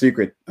give them the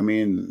secret. I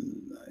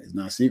mean, it's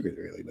not a secret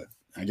really, but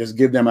I just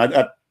give them, I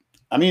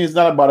mean, it's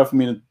not a bother for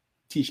me to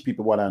teach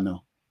people what I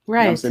know.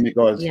 Right. You know what I'm saying?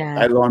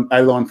 Because I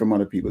learn from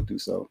other people too.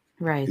 So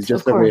it's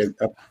just a way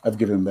of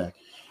giving back.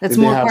 That's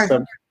more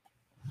part.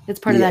 It's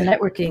part of that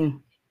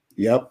networking.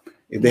 Yep.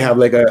 If they have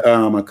like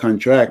a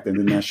contract and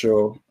they're not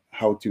sure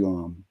how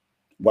to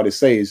what it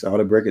says, how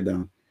to break it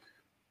down.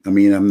 I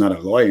mean, I'm not a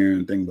lawyer or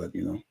anything, but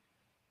you know,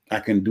 I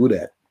can do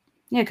that.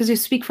 Yeah, because you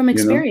speak from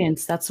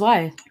experience. That's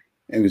why.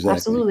 Exactly.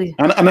 Absolutely.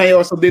 And I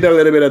also did a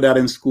little bit of that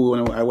in school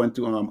when I went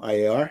to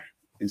IAR,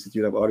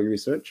 Institute of Audio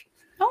Research.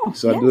 Oh,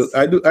 so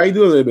I do a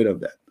little bit of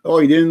that. Oh,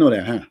 you didn't know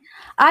that, huh?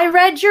 I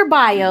read your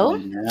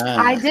bio.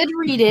 I did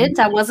read it.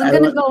 I wasn't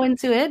going to go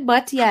into it,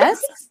 but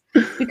yes,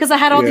 because I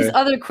had all these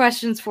other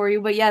questions for you.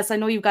 But yes, I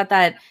know you've got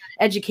that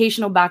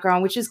educational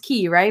background, which is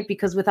key, right?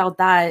 Because without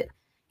that,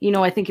 you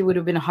know, I think it would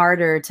have been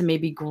harder to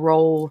maybe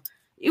grow.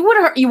 You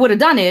would have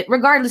done it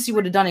regardless. You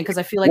would have done it because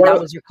I feel like that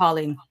was your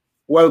calling.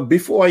 Well,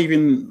 before I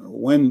even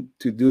went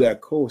to do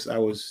that course, I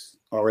was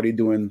already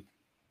doing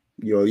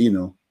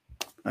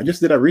I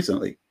just did that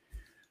recently.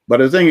 But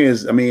the thing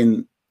is, I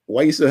mean,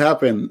 what used to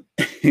happen,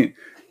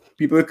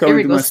 people are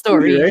coming to my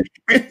studio,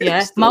 right?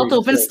 Yeah, mouth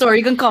open story.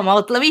 You can come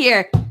out. Let me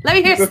hear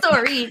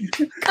story.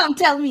 Come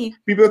tell me.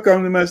 People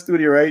come to my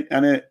studio, right?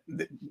 And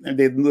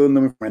they don't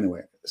know me from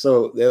anywhere.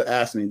 So they'll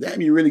ask me,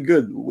 damn, you're really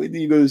good. Where did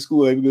you go to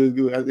school? I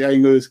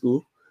didn't go to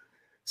school.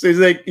 So it's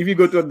like if you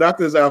go to a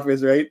doctor's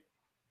office, right?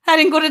 I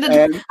didn't go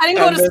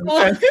to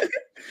school.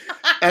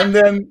 And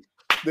then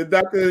the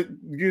doctor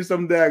gives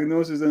some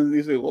diagnosis and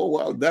they say, oh,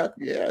 wow, doc,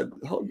 yeah,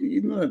 how do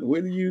you know that?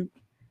 Where do you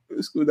go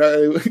to school?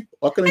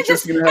 What kind of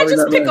trust you have in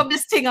that pick up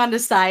this thing on the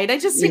side. I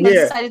just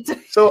decided to.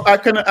 So I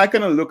kind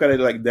of look at it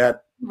like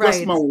that.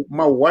 Right. Plus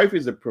my wife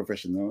is a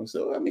professional.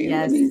 So I mean,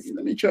 let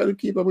me try to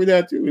keep up with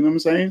that too. You know what I'm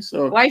saying?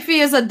 So wifey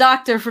is a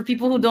doctor for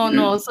people who don't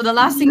know. So the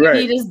last thing you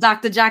need is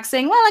Dr. Jack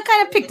saying, well, I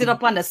kind of picked it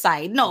up on the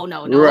side. No.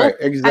 Right,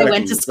 exactly. I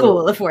went to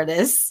school for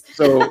this.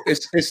 So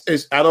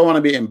it's I don't want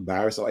to be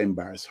embarrassed or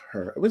embarrass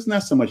her. It was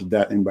not so much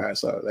that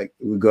embarrass her. Like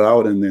we go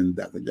out and then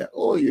Dr. Jack,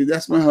 oh yeah,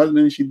 that's my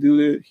husband. She do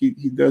it.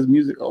 He does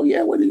music. Oh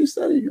yeah, what did you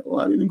study? Oh,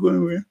 I didn't go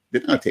anywhere. They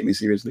did not take me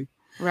seriously.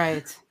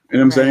 Right. You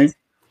know what I'm saying?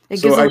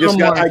 So I just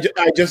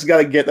got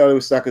to get out of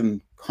it so I can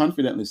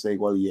confidently say,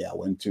 well, yeah, I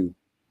went to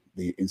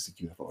the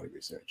Institute of Audio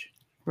Research.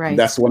 Right. And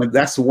that's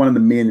one of the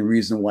main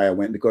reasons why I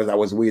went, because I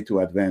was way too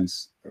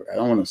advanced. I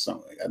don't like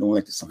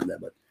to sound like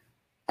that, but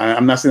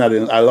I'm not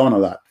saying I learned a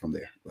lot from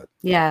there. But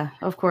yeah,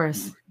 of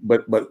course.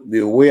 But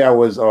the way I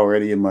was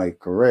already in my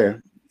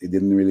career, it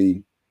didn't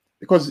really,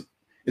 because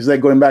it's like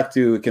going back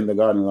to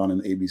kindergarten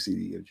learning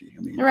ABCD.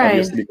 I mean,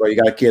 obviously, you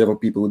got to cater for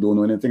people who don't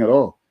know anything at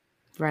all.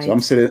 Right.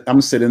 So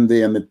I'm sitting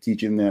there and they're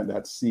teaching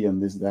that C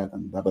and this, that,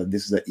 and blah, blah,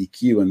 this is the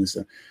EQ and this.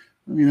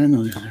 I mean, I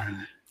know this.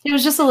 It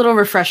was just a little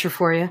refresher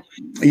for you.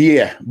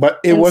 Yeah, but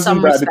it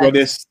wasn't bad because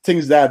there's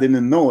things that I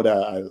didn't know that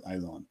I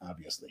learned,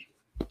 obviously.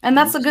 And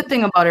that's the good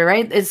thing about it,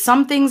 right? Is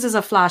some things is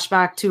a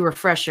flashback to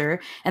refresher,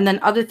 and then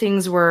other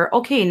things were,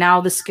 okay, now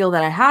the skill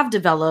that I have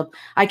developed,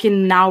 I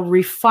can now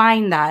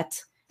refine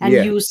that and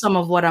use some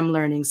of what I'm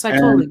learning. So I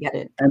totally get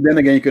it. And then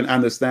again, you can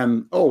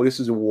understand, oh, this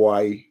is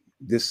why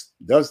this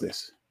does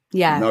this.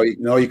 Yeah.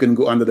 Now you can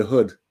go under the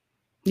hood.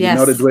 You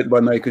know to do it,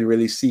 but now you can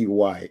really see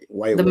why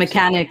the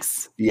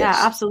mechanics. Yes.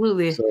 Yeah,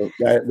 absolutely. So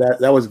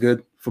that was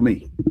good for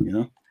me, you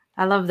know.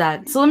 I love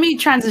that. So let me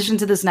transition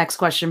to this next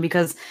question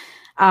because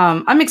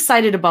I'm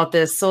excited about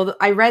this. So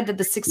I read that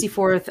the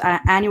 64th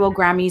annual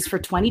Grammys for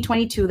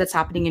 2022 that's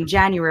happening in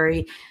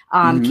January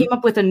came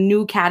up with a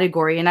new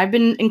category. And I've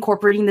been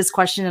incorporating this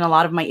question in a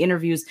lot of my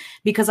interviews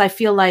because I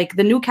feel like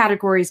the new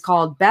category is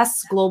called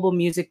Best Global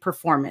Music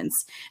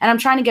Performance. And I'm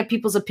trying to get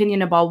people's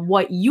opinion about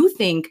what you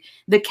think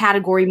the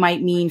category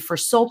might mean for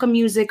soca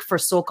music, for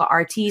soca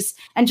artists,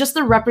 and just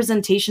the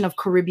representation of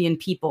Caribbean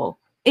people,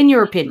 in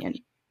your opinion.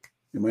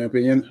 In my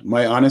opinion,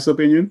 my honest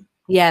opinion?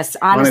 Yes,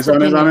 Honest, honest honest,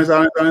 opinion. honest,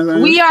 honest, honest,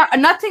 honest. We are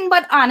nothing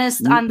but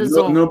honest on the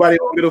zone. Nobody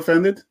won't get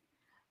offended.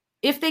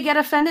 If they get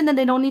offended, then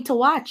they don't need to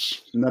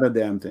watch. Not a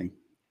damn thing.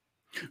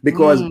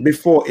 Because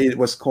before it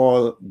was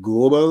called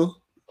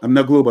global. I'm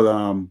not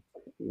global.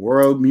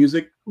 World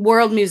music.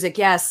 World music,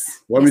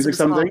 yes. World Yes, music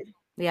something. called.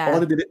 Yeah.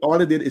 All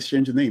they did is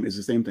change the name. It's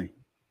the same thing.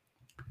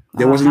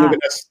 They wasn't looking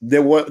at they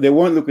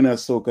weren't looking at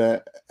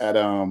soca at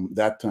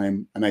that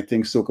time, and I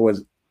think soca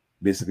was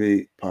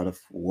basically part of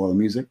world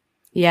music.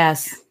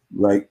 Yes.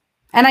 Like,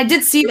 and I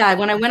did see that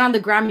when I went on the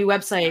Grammy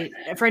website.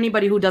 For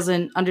anybody who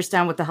doesn't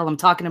understand what the hell I'm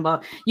talking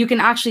about, you can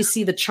actually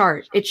see the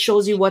chart. It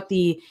shows you what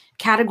the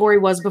category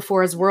was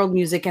before as world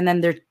music, and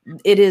then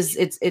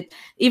it's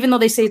even though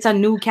they say it's a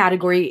new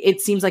category, it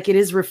seems like it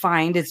is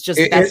refined. It's just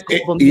best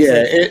global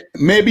music. Yeah,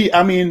 maybe.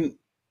 I mean,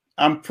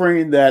 I'm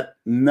praying that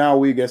now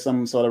we get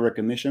some sort of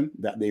recognition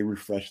that they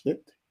refreshed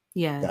it.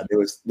 Yeah, that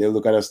they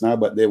look at us now,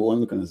 but they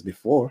weren't looking at us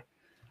before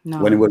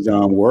when it was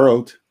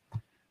world.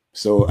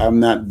 So I'm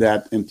not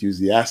that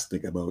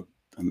enthusiastic about.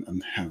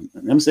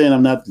 I'm saying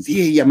I'm not.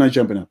 Yeah, I'm not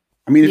jumping up.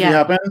 I mean, if it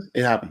happens,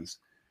 it happens.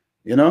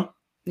 You know.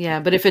 Yeah,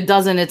 but if it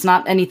doesn't, it's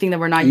not anything that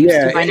we're not used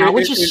to by now.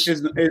 Which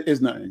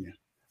is not.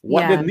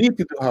 What they need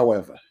to do,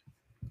 however.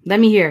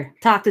 Let me hear.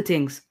 Talk to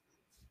things.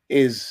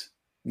 Is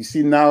you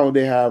see now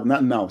they have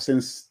not now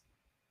since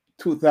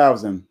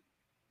 2000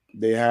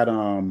 they had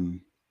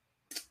the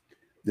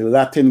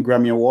Latin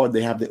Grammy Award.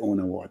 They have their own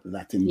award,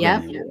 Latin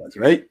Grammy Awards,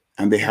 right?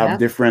 And they have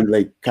different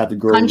like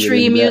categories.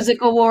 Country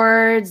music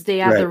awards. They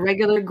have the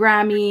regular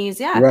Grammys.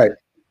 Yeah. Right.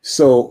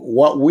 So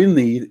what we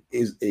need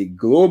is a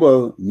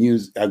global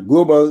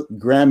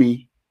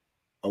Grammy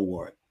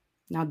award.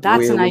 Now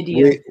that's an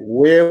idea.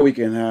 Where we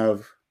can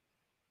have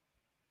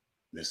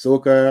the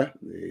soca,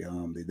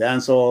 the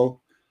dancehall,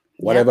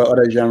 whatever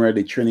other genre,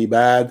 the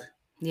Trinidad.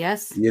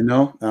 Yes. You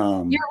know.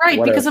 You're right,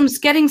 whatever. Because I'm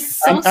getting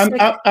so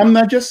I'm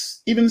not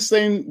just even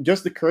saying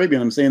just the Caribbean.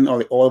 I'm saying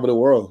all over the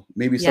world.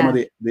 Maybe some of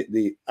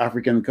the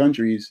African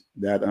countries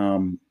that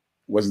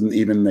wasn't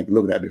even like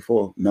looked at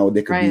before. Now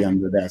they could be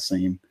under that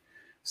same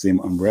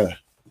umbrella.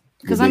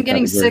 Because I'm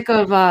getting sick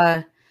of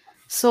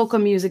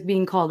soca music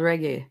being called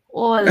reggae.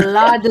 Oh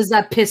Lord, does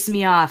that piss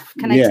me off?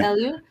 Can I tell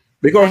you?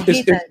 Because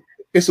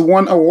it's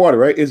one award,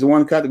 right? It's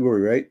one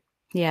category, right?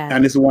 Yeah.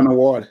 And it's one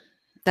award.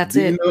 That's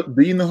it.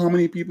 Do you know how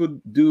many people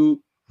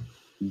do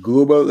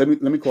global? Let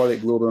me call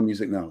it global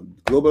music now.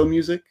 Global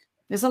music.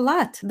 There's a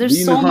lot.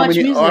 There's so much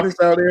music.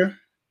 Artists out there?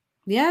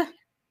 Yeah.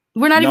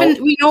 We're not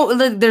even, we know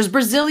there's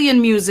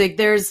Brazilian music.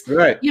 There's,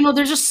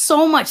 there's just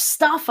so much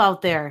stuff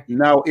out there.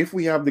 Now, if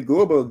we have the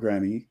global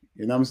Grammy,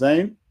 you know what I'm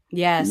saying?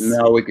 Yes.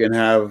 Now we can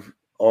have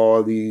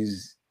all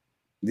these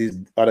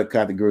other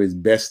categories,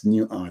 best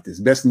new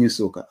artists, best new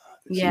soca artists.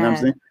 Yeah. You know what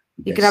I'm saying?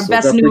 You could have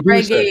best new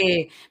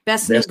reggae,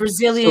 best new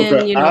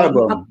Brazilian,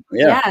 album.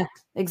 Yeah,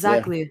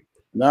 exactly.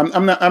 Yeah.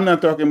 No, I'm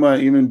not talking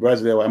about even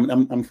Brazil.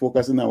 I'm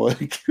focusing on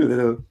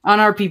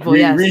our people,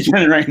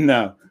 region right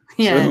now.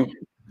 Yeah. So, you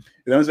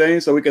know what I'm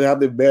saying? So we could have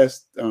the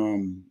best,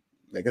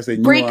 like I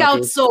said,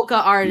 breakout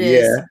soca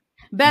artists. Yeah.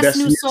 Best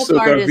new soca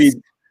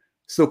artists.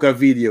 Soca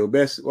video,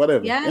 best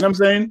whatever. Yeah. You know what I'm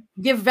saying?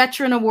 Give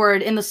veteran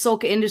award in the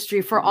soca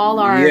industry for all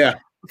our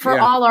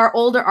all our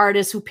older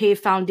artists who pay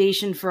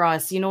foundation for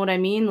us. You know what I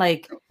mean?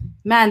 Like,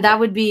 man, that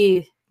would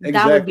be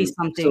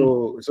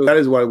something. So that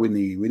is what we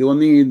need. We don't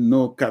need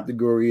no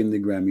category in the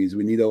Grammys.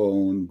 We need our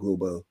own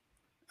global,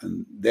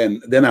 and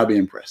then I'll be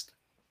impressed.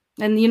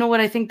 And you know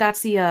what? I think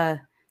that's the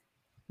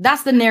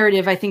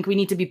narrative I think we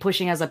need to be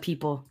pushing as a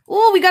people.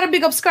 Oh, we got to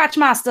big up Scratch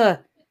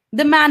Master.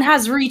 The man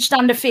has reached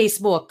on the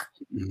Facebook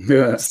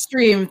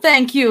stream.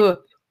 Thank you.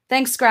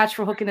 Thanks, Scratch,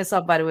 for hooking us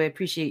up, by the way.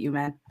 Appreciate you,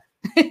 man.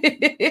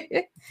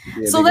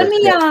 So let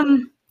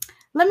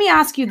me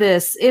ask you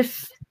this.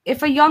 If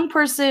a young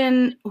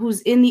person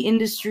who's in the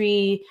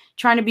industry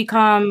trying to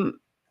become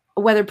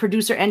whether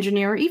producer,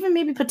 engineer, or even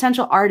maybe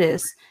potential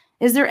artist,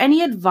 is there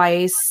any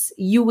advice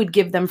you would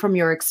give them from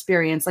your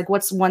experience? Like,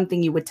 what's one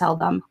thing you would tell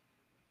them?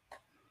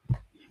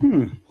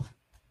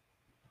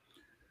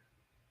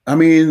 I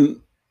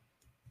mean,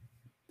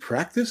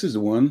 practice is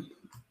one.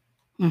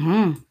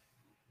 Mm-hmm.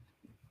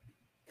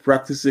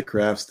 Practice the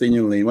craft, stay in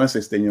your lane. When I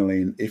say stay in your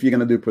lane, if you're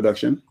gonna do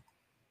production,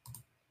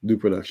 do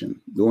production.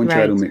 Don't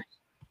try to mix.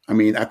 I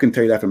mean, I can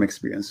tell you that from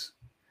experience.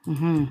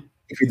 Mm-hmm.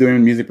 If you're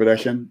doing music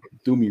production,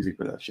 do music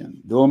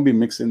production. Don't be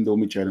mixing,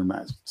 don't be trying to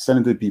match. Send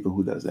it to the people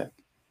who does that.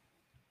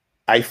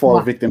 I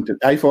fall victim to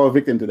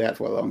that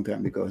for a long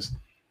time because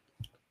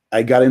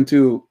I got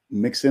into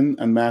mixing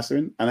and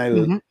mastering, and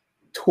I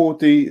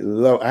totally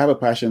love. I have a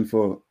passion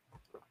for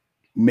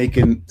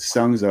making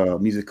songs or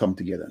music come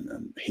together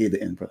and hear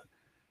the end product.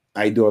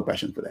 I do have a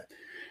passion for that,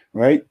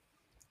 right?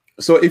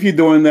 So if you're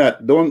doing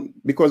that,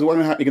 because what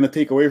you're going to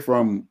take away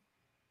from,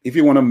 if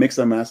you want to mix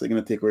and master, you're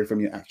going to take away from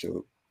your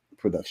actual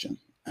production,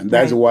 and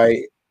that's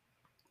why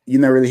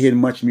you're not really hearing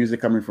much music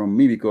coming from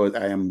me, because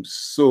I am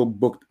so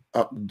booked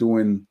up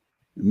doing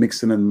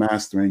mixing and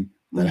mastering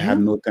that I have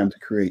no time to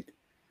create.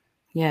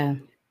 Yeah.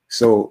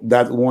 So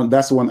that's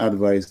one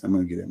advice I'm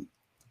going to give them.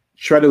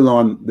 Try to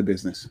learn the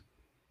business.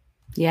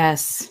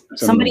 Yes.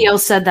 So Somebody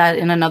else said that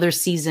in another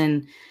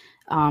season.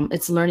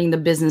 It's learning the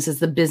business is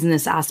the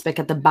business aspect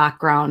at the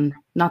background,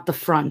 not the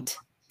front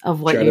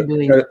of what you're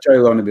doing. Try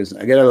to learn the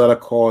business. I get a lot of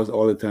calls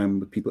all the time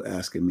with people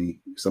asking me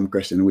some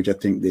question, which I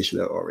think they should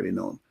have already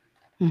known.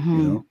 Mm-hmm.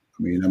 You know,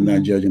 I mean, I'm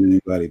not judging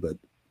anybody, but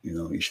you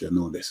know, you should have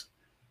known this.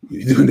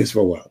 You're doing this for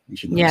a while. You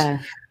should know this.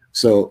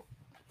 So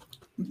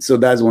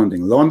that's one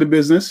thing. Learn the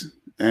business,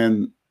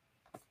 and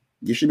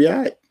you should be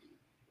all right.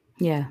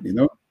 Yeah. You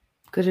know.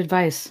 Good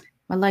advice.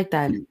 I like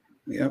that.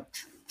 Yeah.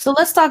 So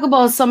let's talk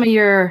about some of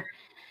your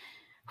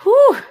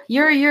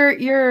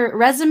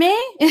resume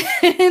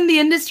in the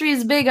industry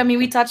is big. I mean,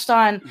 we touched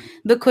on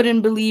the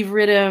Couldn't Believe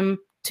Rhythm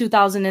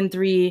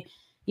 2003.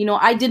 You know,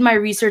 I did my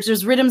research.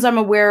 There's rhythms I'm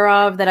aware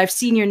of that I've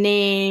seen your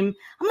name.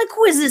 I'm like,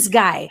 who is this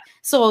guy?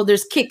 So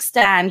there's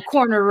Kickstand,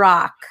 Corner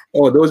Rock.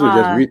 Oh, those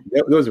were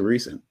those are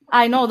recent.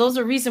 I know those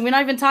are recent. We're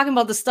not even talking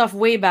about the stuff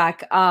way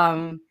back.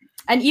 And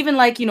even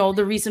like, you know,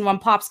 the recent one,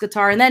 Pop's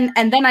Guitar. And then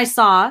I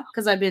saw,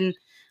 because I've been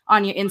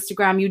on your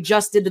Instagram, you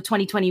just did the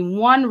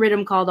 2021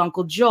 rhythm called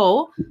Uncle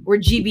Joe, where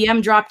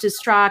GBM dropped his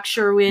track,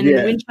 Sherwin,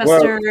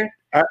 Winchester.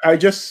 Well, I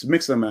just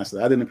mixed and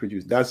mastered. I didn't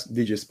produce. That's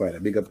DJ Spider.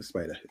 Big up to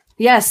Spider.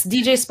 Yes,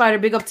 DJ Spider.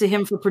 Big up to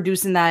him for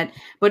producing that.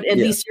 But at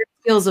least your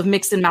skills of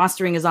mix and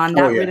mastering is on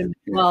that rhythm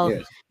as well.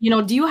 You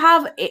know, do you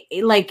have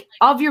like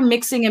of your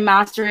mixing and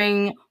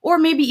mastering, or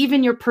maybe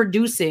even your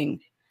producing,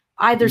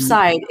 either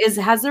side,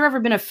 has there ever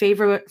been a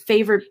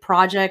favorite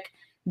project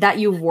that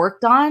you've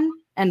worked on,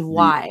 and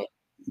why?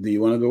 Do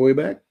you want to go way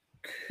back?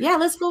 Yeah,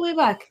 let's go way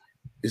back.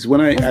 It's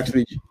when I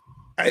actually,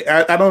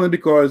 I don't know,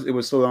 because it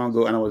was so long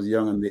ago and I was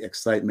young, and the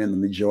excitement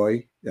and the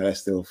joy that I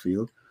still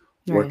feel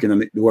working on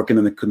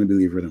the Couldn't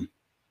Believe Rhythm.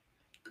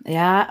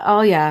 Yeah.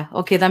 Oh yeah.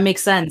 Okay, that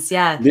makes sense.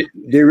 Yeah.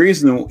 The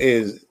reason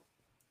is,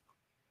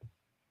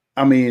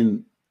 I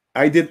mean,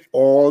 I did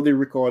all the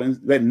recordings.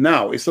 But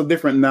now it's so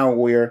different now,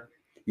 where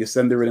you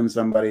send the rhythm to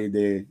somebody,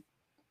 they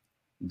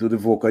do the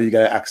vocal, you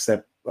gotta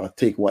accept or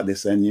take what they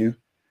send you.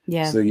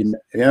 Yeah. So you know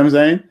what I'm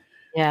saying?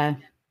 Yeah.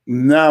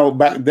 Now,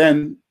 back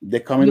then, they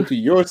come into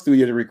your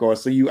studio to record,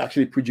 so you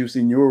actually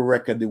producing your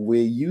record the way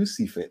you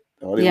see fit.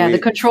 The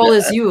control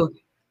is you.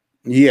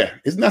 Yeah,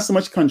 it's not so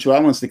much control. I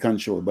won't say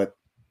control, but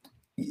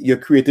your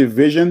creative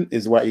vision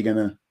is what you're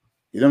gonna,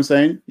 you know what I'm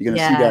saying? You're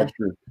gonna see that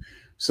through.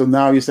 So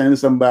now you're sending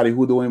somebody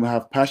who don't even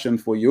have passion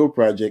for your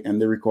project, and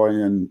they're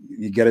recording, and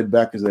you get it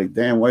back. It's like,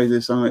 damn, why is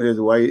this song like this?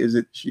 Why is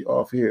it she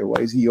off here?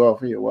 Why is he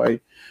off here? Why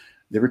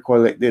they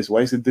record like this?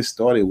 Why is it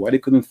distorted? Why they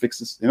couldn't fix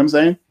this? You know what I'm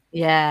saying?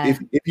 Yeah.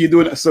 If you're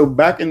doing so,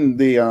 back in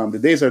the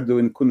days of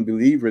doing Couldn't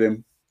Believe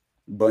Rhythm,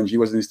 Bungie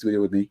was in the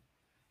studio with me.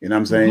 You know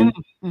what I'm saying?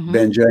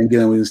 Benja and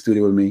Gillen was in the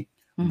studio with me.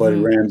 Buddy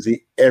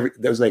Ramsey, there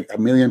was like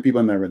 1 million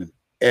people in that rhythm.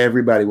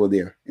 Everybody was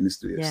there in the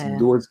studio. Yeah.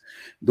 So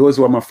those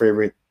were my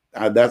favorite.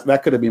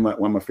 That could have been one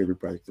of my favorite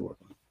projects to work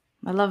on.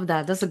 I love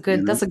that. That's a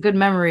good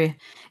memory.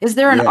 Is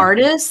there an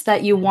artist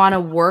that you want to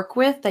work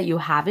with that you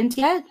haven't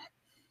yet?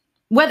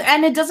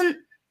 And it doesn't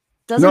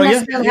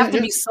necessarily have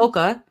to be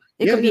soca.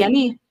 It could be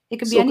any. It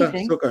could be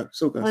anything.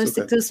 Soca. Let's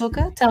stick to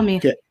soca. Tell me.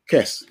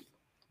 Kes.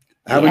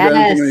 I haven't done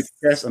anything with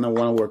Kes, and I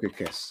want to work with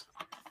Kes.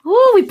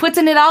 Ooh, we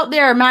putting it out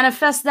there.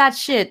 Manifest that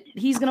shit.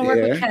 He's gonna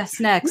work with Kes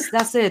next.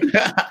 That's it.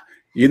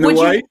 You know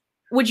why?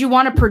 Would you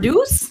want to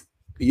produce?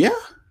 Yeah.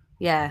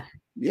 Yeah.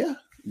 Yeah.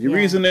 The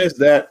reason is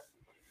that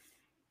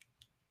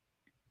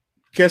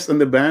Kes and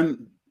the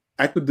band,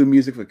 I could do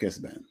music for Kes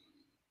band.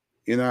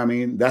 You know what I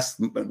mean? That's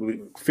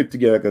fit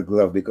together like a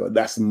glove, because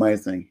that's my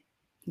thing.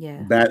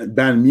 Yeah.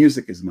 Band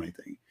music is my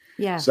thing.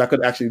 Yeah. So I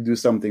could actually do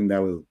something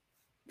that will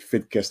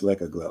fit Kes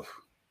like a glove.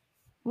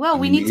 Well,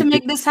 we need to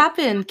make this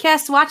happen.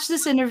 Kes, watch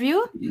this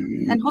interview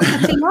and hook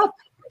the thing up.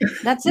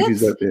 That's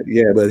it.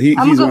 Yeah, but he's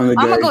one of the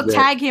guys. I'm gonna go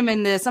tag him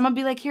in this. I'm gonna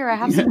be like, here, I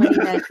have somebody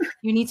that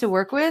you need to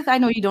work with. I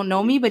know you don't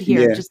know me, but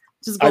here, just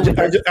go with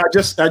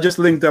it. I just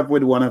linked up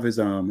with one of his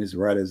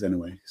writers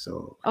anyway.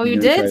 So you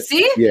did?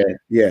 See?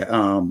 Yeah.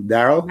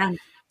 Daryl.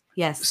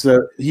 Yes.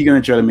 So he's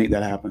gonna try to make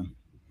that happen.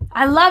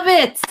 I love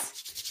it.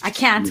 I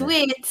can't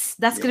wait.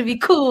 That's gonna be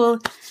cool.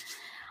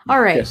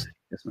 All right. Yes,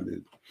 my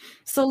dude.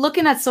 So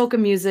looking at soca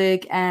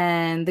music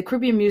and the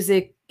Caribbean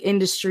music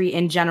industry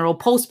in general,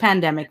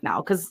 post-pandemic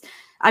now, because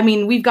I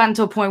mean, we've gotten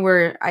to a point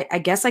where I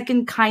guess I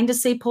can kind of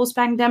say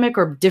post-pandemic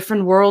or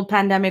different world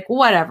pandemic,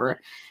 whatever.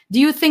 Do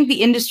you think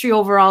the industry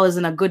overall is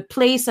in a good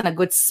place and a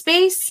good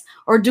space?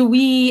 Or do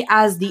we,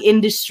 as the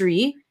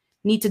industry,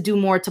 need to do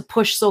more to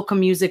push soca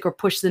music or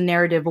push the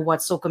narrative of what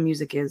soca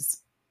music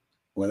is?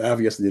 Well,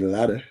 obviously the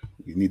latter.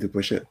 You need to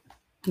push it.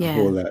 Yeah. A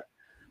whole lot.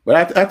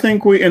 But I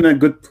think we're in a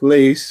good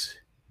place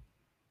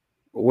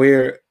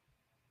where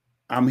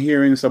I'm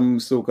hearing some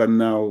soca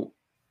now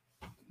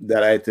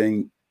that I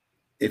think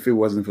if it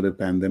wasn't for the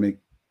pandemic,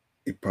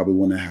 it probably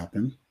wouldn't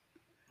happen.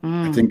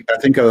 I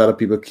think a lot of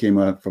people came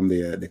out from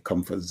the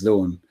comfort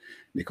zone,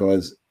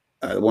 because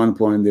at one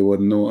point there was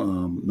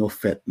no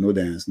fete, no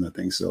dance,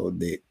 nothing. So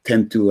they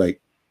tend to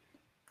like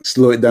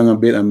slow it down a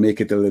bit and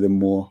make it a little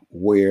more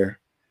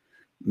where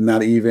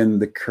not even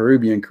the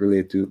Caribbean can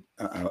relate to,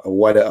 a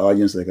wider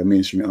audience, like a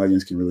mainstream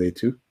audience can relate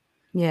to.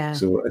 Yeah.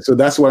 So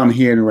that's what I'm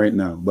hearing right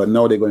now. But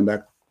now they're going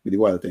back with the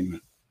wild thing.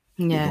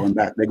 Yeah.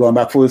 They're going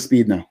back full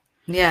speed now.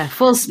 Yeah,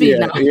 full speed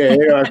now.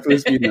 They're at full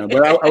speed now.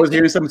 But I was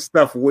hearing some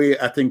stuff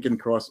where I think can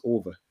cross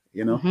over,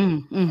 you know.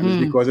 And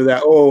it's because of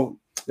that. Oh,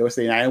 they were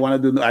saying I don't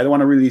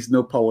want to release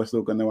no power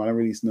stroke and I want to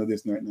release no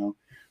this right now.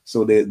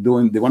 So they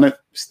want to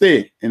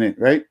stay in it,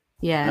 right?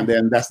 Yeah. And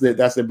then that's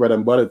the bread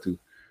and butter too.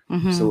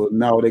 So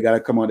now they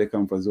gotta come out of their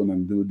comfort zone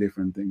and do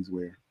different things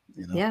where,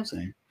 you know what I'm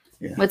saying?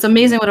 Yeah. It's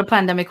amazing what a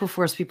pandemic will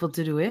force people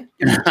to do it.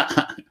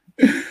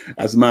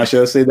 As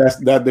Marshall said,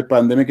 that the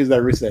pandemic is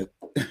a reset.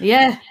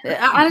 Yeah,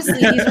 honestly,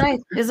 he's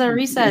right. It's a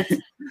reset.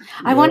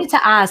 I wanted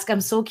to ask,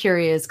 I'm so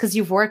curious because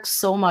you've worked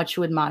so much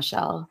with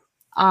Marshall.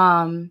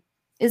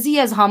 Is he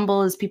as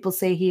humble as people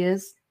say he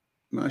is?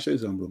 Marshall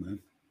is humble, man.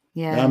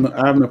 Yeah.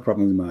 I have no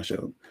problem with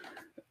Marshall.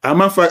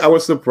 In fact, I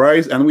was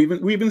surprised, and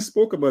we even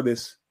spoke about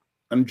this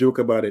and joke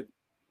about it.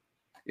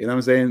 You know what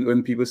I'm saying?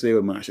 When people say,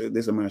 "Oh, Marshall,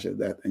 this and Marshall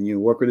that," and you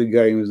work with a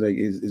guy who's like,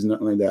 "Is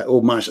nothing like that."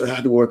 Oh, Marshall, I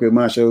had to work with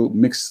Marshall.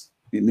 Mix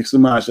with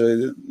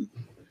Marshall.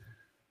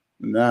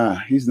 Nah,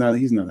 he's not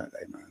that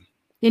guy, man.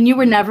 And you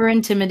were never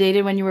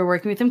intimidated when you were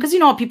working with him, because you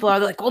know people are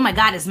like, "Oh my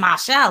God, it's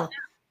Marshall."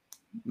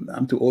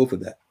 I'm too old for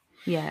that.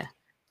 Yeah.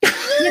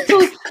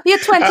 You're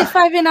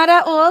 25. You're not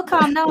that old.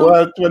 Calm down.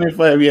 Well,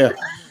 25, yeah.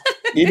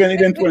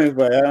 even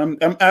 25.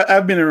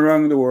 I've been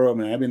around the world,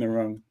 man. I've been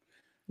around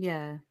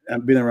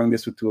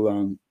this for too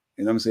long.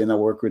 You know what I'm saying? I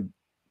work with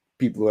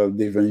people of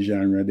different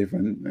genre,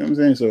 different. You know what I'm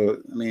saying? So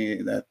I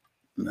mean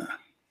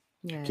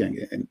can't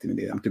get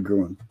intimidated. I'm too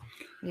grown.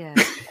 Yeah,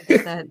 I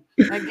get that.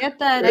 I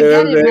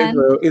get it, man.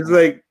 So it's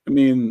like, I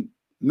mean,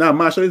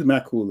 Marshall is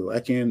mad cool though.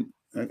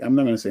 I'm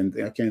not gonna say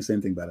anything. I can't say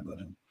anything bad about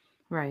him.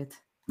 Right.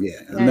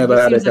 Yeah, I never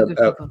had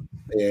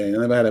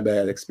a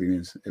bad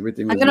experience.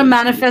 Everything. I'm gonna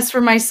manifest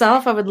for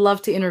myself. I would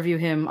love to interview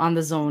him on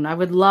the Zone. I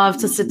would love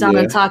to sit down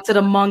and talk to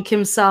the monk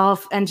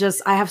himself, and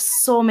I have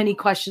so many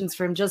questions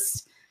for him.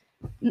 Just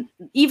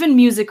even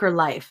music or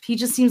life. He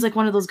just seems like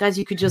one of those guys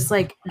you could just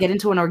like get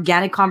into an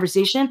organic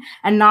conversation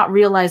and not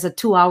realize that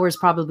 2 hours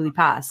probably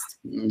passed.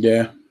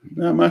 Yeah,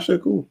 Marshall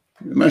cool.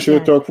 Marshall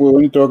talk for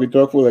when you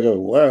talk for like a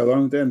while,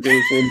 long time until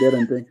you phone dead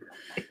and thing.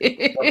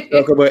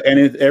 Talk about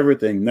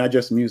everything, not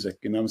just music.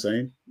 You know what I'm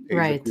saying?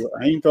 Right.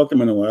 I ain't talked to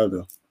him in a while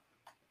though.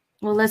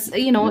 Well,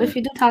 if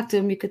you do talk to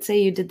him, you could say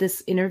you did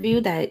this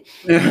interview that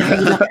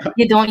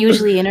you don't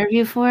usually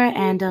interview for,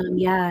 and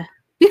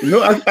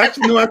No,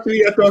 actually,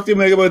 I talked to him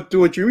like about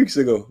 2 or 3 weeks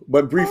ago,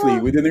 but briefly.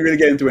 We didn't really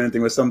get into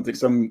anything. With some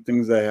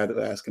things I had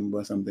to ask him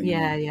about something.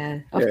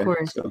 Of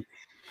course. So.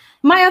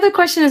 My other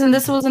question is, and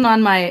this wasn't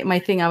on my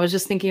thing, I was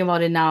just thinking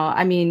about it now.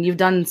 I mean, you've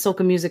done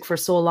soca music for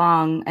so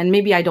long, and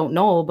maybe I don't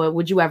know, but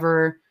would you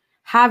ever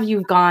have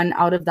you gone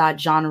out of that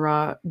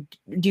genre?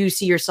 Do you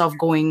see yourself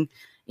going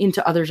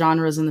into other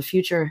genres in the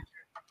future?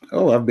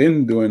 Oh, I've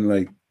been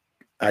doing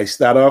I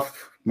start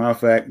off, matter of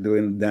fact,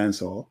 doing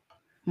dancehall.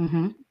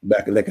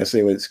 Back, like I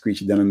say, with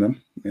Screechy Dunn and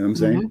them, you know what I'm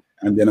saying?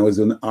 And then I was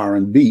doing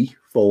R&B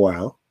for a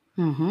while.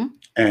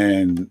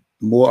 And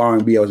more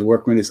R&B. I was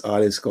working with this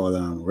artist called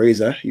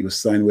Razor. He was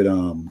signed with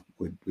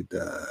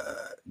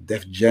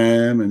Def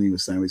Jam, and he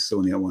was signed with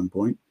Sony at one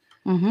point.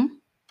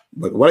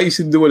 But what I used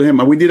to do with him,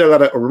 and we did a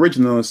lot of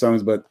original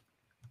songs, but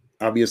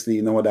obviously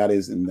you know what that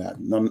is, and that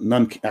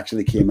none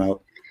actually came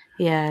out.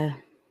 Yeah.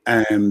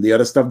 And the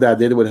other stuff that I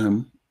did with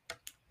him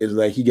is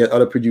like he get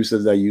other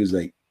producers that use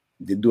they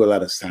do a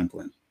lot of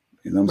sampling.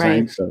 You know what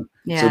I'm saying?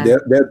 So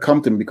they'll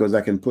come to me because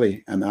I can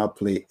play, and I'll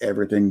play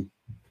everything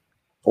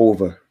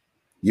over.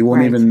 You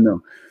won't even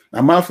know. As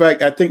a matter of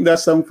fact, I think that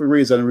song for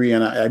Razor and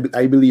Rihanna,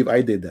 I believe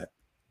I did that.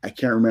 I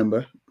can't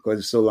remember because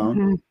it's so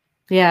long.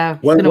 Yeah,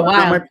 it's been a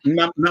while.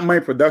 Not my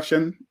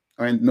production.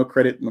 I mean, no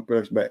credit, no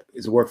production, but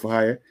it's work for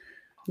hire.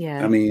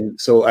 Yeah. I mean,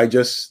 so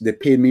they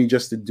paid me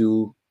just to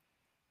do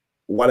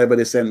whatever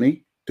they sent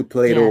me to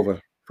play it over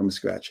from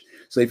scratch.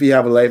 So if you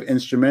have a live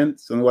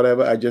instruments and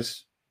whatever, I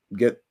just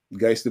get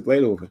guys to play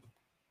it over.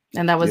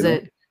 And that was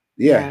it.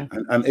 Yeah.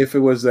 And if it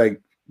was like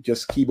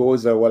just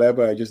keyboards or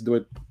whatever, I just do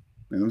it.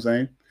 You know what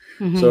I'm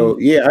saying? So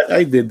yeah,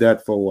 I did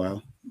that for a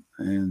while,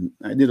 and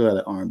I did a lot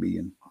of R&B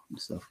and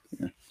stuff.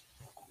 Yeah.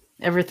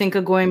 Ever think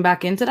of going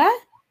back into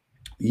that?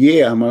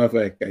 Yeah, as a matter of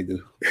fact, I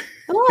do.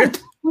 Oh,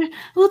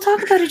 we'll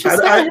talk about it.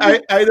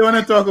 I don't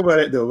want to talk about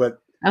it though,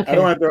 but I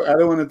don't want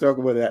to talk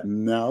about that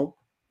now.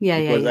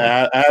 Because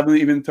I haven't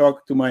even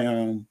talked to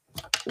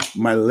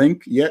my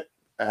link yet.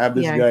 I have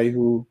this guy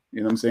who,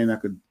 you know what I'm saying, I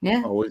could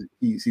always,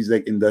 he's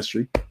like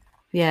industry.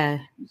 Yeah.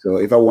 So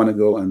if I want to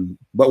go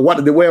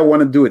but the way I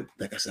want to do it,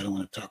 like I said, I don't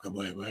want to talk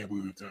about it, but I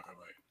want to talk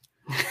about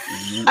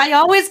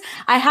it.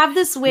 I have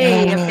this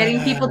way of getting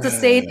people to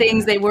say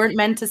things they weren't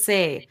meant to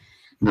say.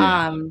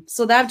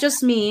 So that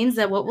just means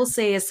that what we'll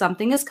say is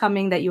something is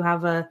coming that you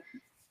have a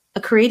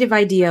creative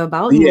idea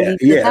about.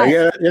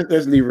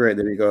 Let's leave it right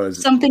there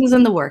because something's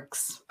in the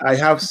works. I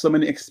have so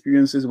many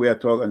experiences where I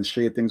talk and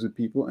share things with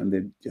people, and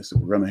they just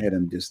run ahead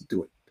and just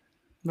do it.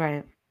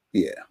 Right.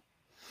 Yeah.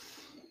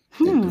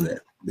 They do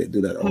that. They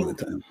do that all the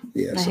time.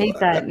 Yeah. I hate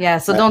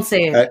that. So don't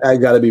say it. I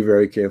gotta be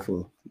very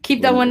careful.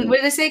 Keep that one. What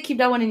did I say? Keep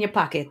that one in your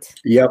pocket.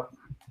 Yep.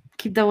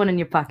 Keep that one in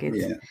your pocket.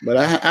 Yeah, but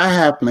I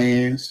have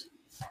plans.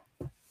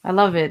 I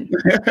love it.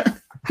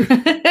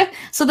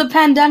 So the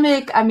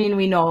pandemic, I mean,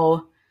 we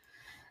know,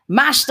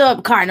 mashed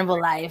up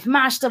carnival life,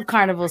 mashed up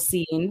carnival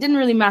scene. Didn't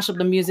really mash up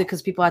the music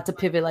because people had to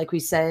pivot, like we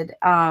said.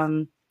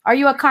 Are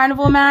you a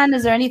carnival man?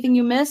 Is there anything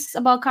you miss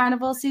about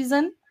carnival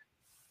season?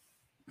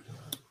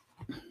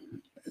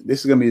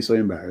 This is gonna be so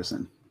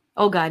embarrassing.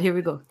 Oh God, here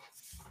we go.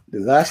 The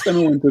last time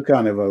I went to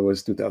carnival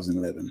was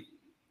 2011.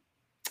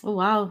 Oh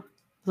wow,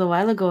 it was a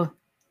while ago.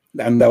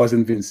 And that was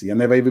in Vincy. I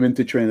never even been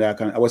to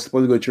Trinidad. I was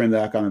supposed to go to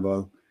Trinidad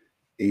Carnival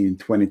in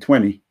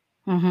 2020,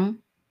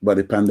 but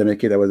the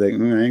pandemic hit. I was like, I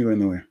ain't going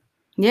nowhere.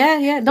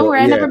 Yeah. Don't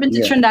worry, I've never been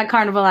to Trinidad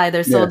Carnival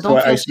either, so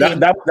don't feel shame.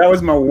 That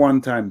was my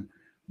one time.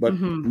 But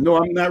no,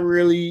 I'm not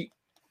really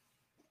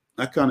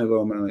a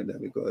carnival man like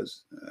that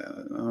because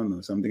I don't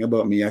know, something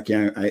about me. I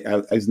can't.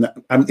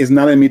 It's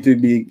not in me to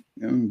be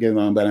getting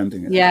on bad and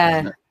things.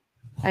 Yeah,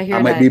 I hear.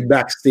 I might be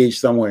backstage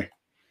somewhere.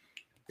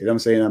 You know what I'm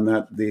saying? I'm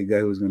not the guy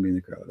who's going to be in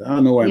the crowd. I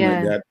don't know why I'm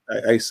like that.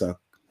 I suck.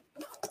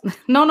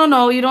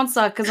 No, you don't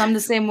suck because I'm the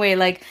same way.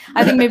 Like,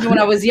 I think maybe when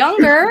I was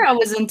younger, I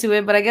was into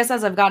it. But I guess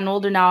as I've gotten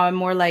older now, I'm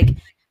more like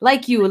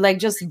you, like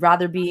just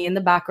rather be in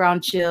the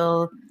background,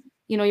 chill.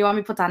 You know, you want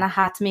me to put on a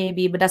hat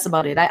maybe, but that's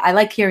about it. I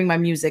like hearing my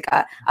music.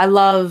 I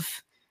love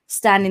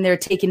standing there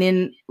taking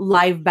in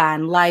live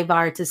band, live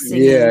artists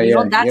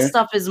singing. That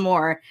stuff is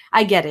more,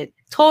 I get it.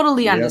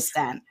 Totally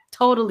understand.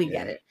 Totally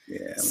get it.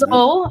 Yeah,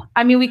 so,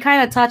 I mean, we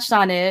kind of touched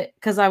on it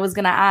because I was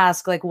going to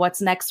ask, like, what's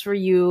next for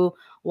you?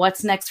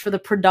 What's next for the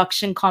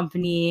production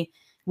company?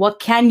 What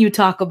can you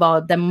talk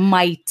about that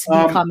might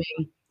be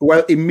coming?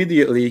 Well,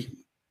 immediately,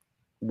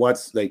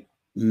 what's like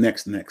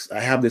next? I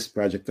have this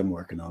project I'm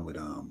working on with,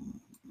 I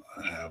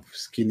have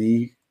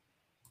Skinny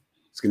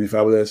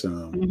Fabulous.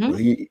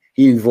 He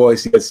ain't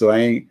voice yet, so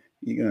he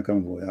gonna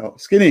come voice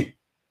out. Skinny,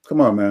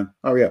 come on, man,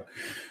 hurry up.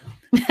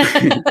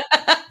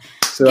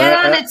 So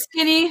Get on it,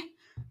 Skinny.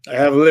 I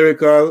have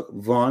Lyrical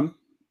Vaughn.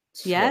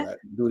 Yeah,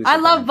 I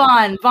love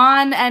Vaughn.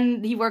 Vaughn,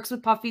 and he works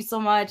with Puffy so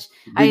much.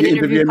 I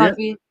interviewed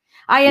Puffy.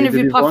 I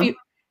interviewed Puffy.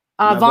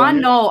 Vaughn?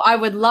 No, I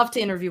would love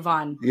to interview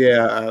Vaughn.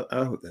 Yeah,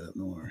 I hope that.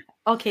 No worry.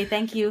 Okay,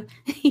 thank you.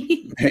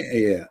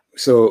 Yeah.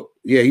 So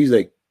he's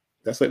like,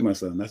 that's like my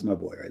son. That's my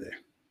boy right there.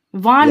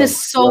 Vaughn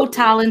is so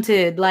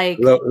talented. Like,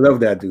 love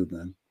that dude,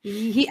 man.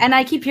 He and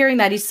I keep hearing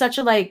that he's such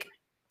a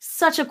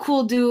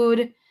cool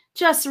dude.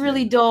 Just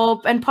really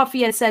dope. And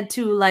Puffy had said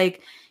too,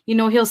 like, you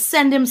know, he'll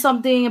send him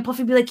something and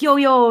Puffy be like,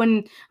 yo,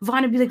 and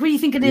Vaughn would be like, what do you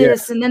think of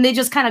this? And then they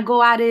just kind of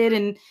go at it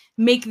and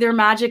make their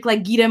magic,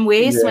 like Get 'Em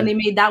Waist when they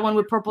made that one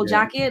with Purple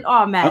Jacket.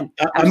 Oh man.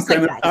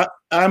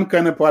 I'm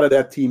kind of part of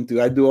that team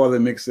too. I do all the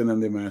mixing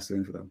and the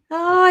mastering for them.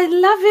 Oh, I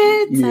love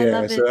it. Yeah, I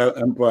love it.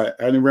 I'm part.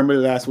 I remember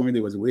the last one we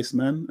did was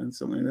Wasteman and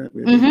something like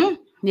that.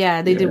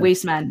 Yeah, they did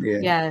Wasteman.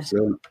 Yeah.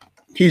 So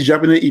he's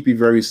dropping an EP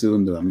very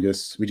soon though.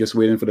 We're just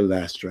waiting for the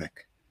last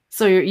track.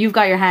 So you've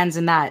got your hands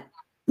in that.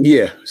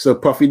 Yeah, so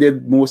Puffy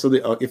did most of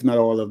the, if not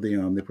all of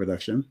the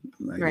production,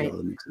 all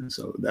the mixing.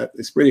 So that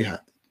it's pretty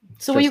hot.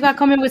 So what you got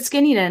coming with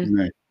Skinny then?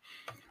 Right.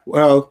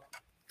 Well,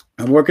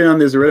 I'm working on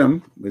this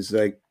rhythm. It's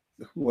like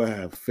who I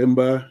have: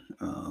 Fimba,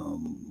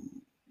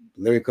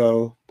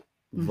 Lyrical,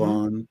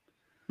 Vaughn,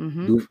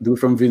 dude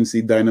from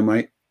Vincy,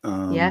 Dynamite.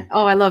 Oh,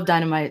 I love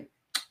Dynamite.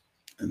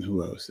 And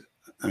who else?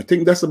 I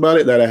think that's about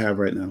it that I have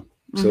right now.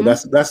 So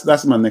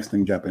that's my next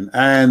thing dropping,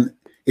 and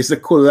it's a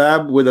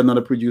collab with another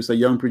producer,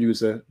 young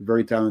producer,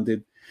 very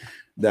talented,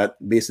 that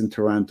based in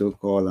Toronto,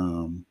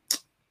 called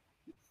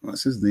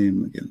what's his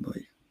name again,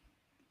 boy?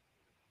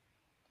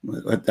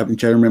 I'm trying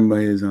to remember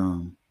his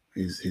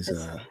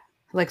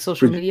like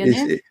social media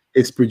name.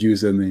 His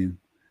producer name.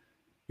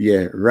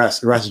 Yeah, Ras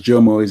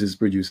Jomo is his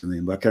producer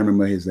name, but I can't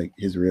remember his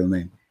real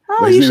name.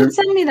 Oh, you should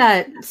send me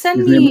that.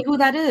 Send me who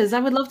that is. I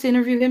would love to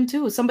interview him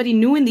too. Somebody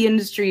new in the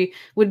industry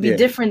would be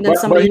different than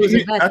somebody who's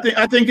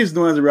I think he's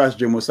known as Ras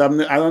Jomo. So I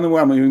don't know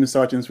why I'm even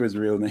searching for his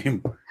real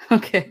name.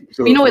 Okay,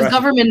 so we know his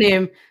government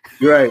name.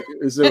 Right.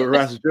 So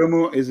Ras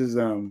Jomo is his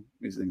name.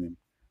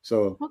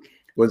 So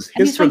was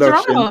his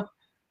production. From Toronto.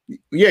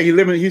 Yeah,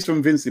 he's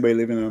from Vincy, but he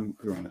lives in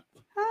Toronto.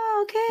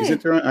 Oh, okay. Is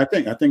it Toronto? I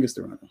think it's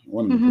Toronto.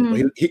 One of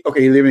them.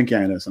 He live in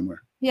Canada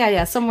somewhere.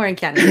 Yeah, somewhere in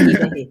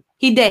Canada.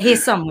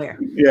 He's somewhere.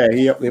 Yeah,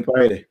 he up there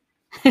probably.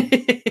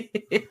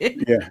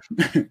 Yeah.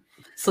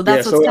 So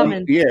that's what's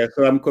coming.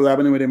 So I'm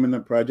collaborating with him in the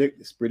project.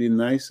 It's pretty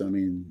nice. I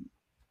mean,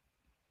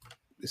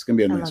 it's gonna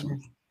be a nice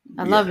one.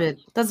 I love it.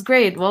 That's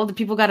great. Well, the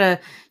people gotta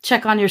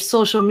check on your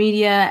social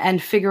media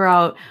and figure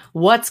out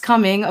what's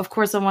coming. Of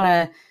course,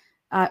 I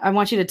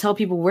want you to tell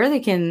people where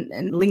they can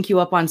link you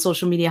up on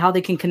social media, how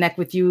they can connect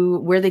with you,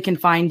 where they can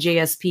find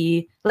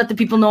JSP. Let the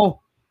people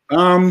know.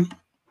 I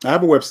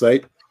have a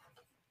website.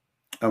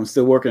 I'm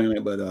still working on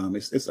it, but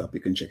it's up. You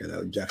can check it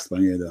out.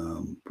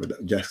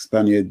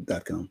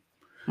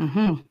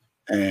 JackSpaniard.com.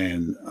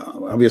 And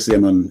obviously,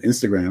 I'm on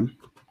Instagram.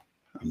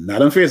 I'm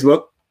not on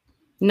Facebook.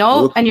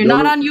 No, and you're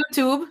not on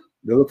YouTube.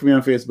 They look for me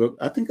on Facebook.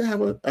 I think I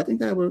have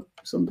a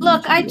something.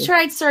 Look, I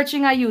tried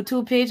searching our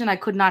YouTube page and I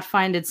could not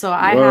find it. So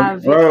I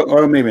have.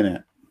 Or maybe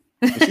not.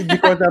 It's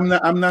because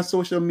I'm not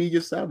social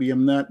media savvy.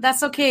 I'm not.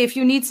 That's okay. If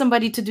you need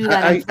somebody to do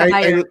that,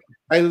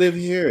 I live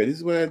here. This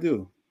is what I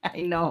do.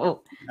 I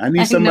know. I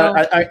need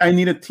somebody. I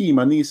need a team.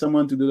 I need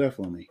someone to do that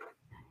for me.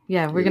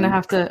 Yeah, we're gonna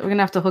have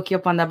to hook you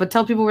up on that. But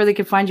tell people where they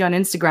can find you on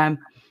Instagram.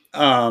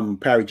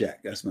 Perry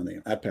Jack. That's my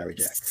name. At Perry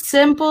Jack.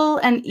 Simple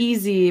and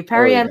easy.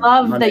 Perry, I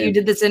love that you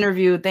did this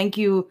interview. Thank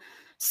you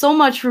so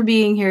much for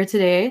being here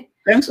today.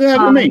 Thanks for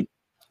having me.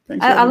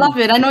 I love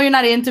it. I know you're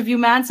not an interview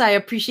man, so I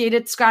appreciate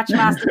it. Scratch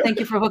Master, thank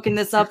you for hooking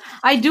this up.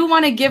 I do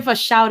want to give a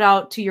shout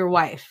out to your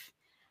wife.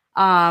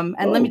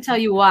 Let me tell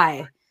you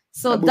why.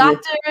 So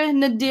Dr.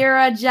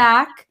 Nadira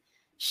Jack,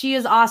 she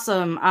is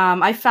awesome.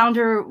 I found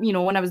her,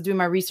 when I was doing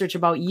my research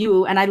about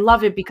you, and I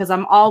love it because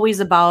I'm always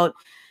about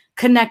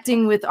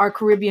connecting with our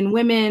Caribbean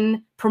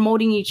women,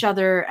 promoting each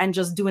other, and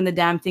just doing the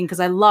damn thing, because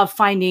I love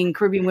finding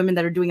Caribbean women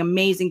that are doing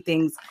amazing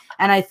things.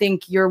 And I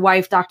think your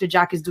wife, Dr.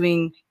 Jack, is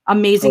doing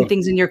amazing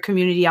things in your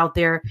community out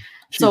there.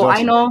 So awesome.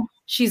 I know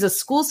she's a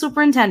school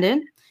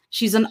superintendent.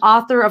 She's an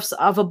author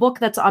of a book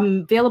that's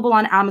available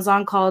on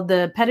Amazon called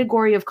The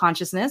Pedagogy of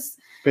Consciousness.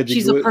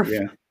 She's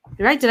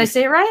right? Did I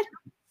say it right?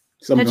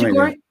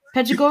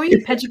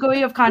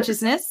 Pedagogy of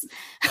Consciousness.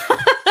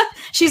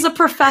 She's a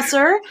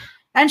professor.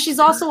 And she's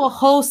also a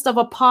host of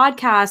a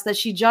podcast that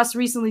she just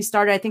recently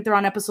started. I think they're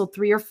on episode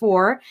 3 or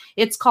 4.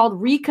 It's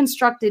called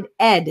Reconstructed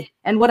Ed.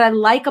 And what I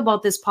like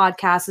about this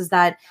podcast is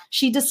that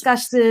she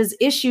discusses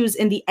issues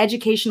in the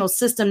educational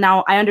system.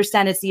 Now, I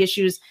understand it's the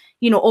issues,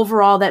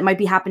 overall that might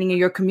be happening in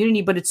your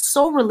community, but it's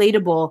so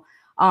relatable,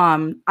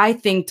 I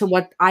think, to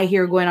what I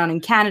hear going on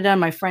in Canada and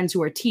my friends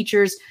who are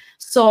teachers.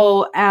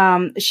 So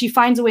she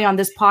finds a way on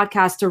this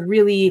podcast to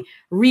really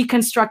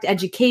reconstruct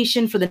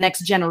education for the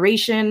next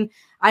generation.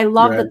 I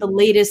love that the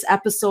latest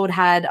episode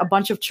had a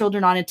bunch of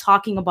children on it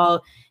talking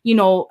about,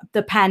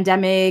 the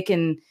pandemic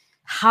and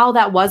how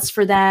that was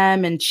for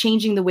them and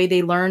changing the way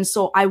they learn.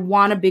 So I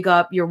want to big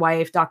up your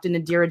wife, Dr.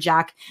 Nadira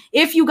Jack.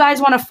 If you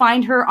guys want to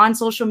find her on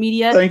social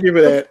media. Thank you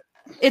for that.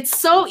 It's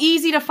so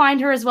easy to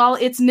find her as well.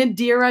 It's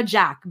Nadira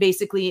Jack,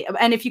 basically.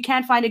 And if you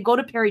can't find it, go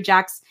to Perry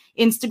Jack's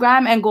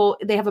Instagram and go.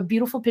 They have a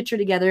beautiful picture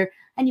together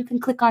and you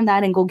can click on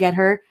that and go get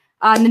her.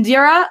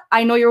 Nadira,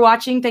 I know you're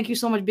watching. Thank you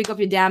so much. Big up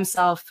your damn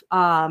self.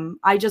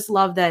 I just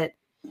love that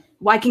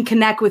I can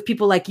connect with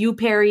people like you,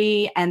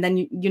 Perry, and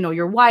then,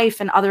 your wife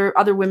and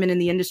other women in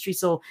the industry.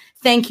 So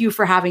thank you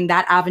for having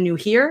that avenue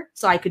here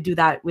so I could do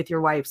that with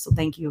your wife. So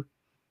thank you.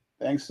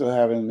 Thanks for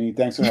having me.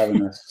 Thanks for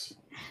having us.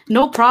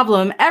 No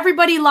problem.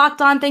 Everybody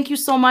locked on. Thank you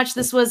so much.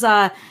 This was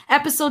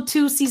episode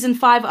 2, season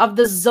 5 of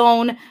The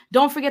Zone.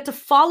 Don't forget to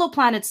follow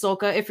Planet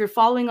Soca. If you're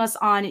following us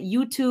on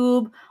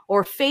YouTube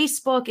or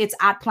Facebook, it's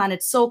at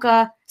Planet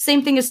Soca.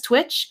 Same thing as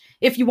Twitch.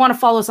 If you want to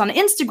follow us on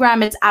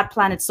Instagram, it's at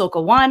Planet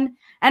Soca 1.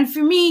 And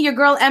for me, your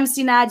girl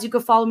MC Nads, you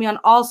can follow me on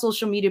all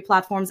social media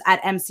platforms at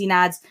MC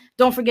Nads.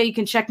 Don't forget, you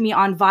can check me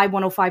on Vibe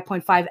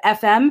 105.5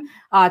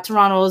 FM,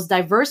 Toronto's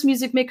diverse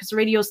music mix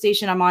radio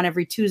station. I'm on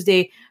every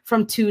Tuesday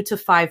from 2 to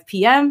 5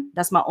 p.m.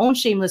 That's my own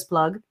shameless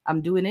plug.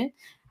 I'm doing it.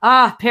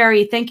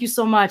 Perry, thank you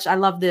so much. I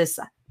love this.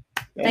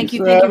 Thank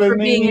you for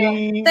being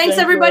here. Thanks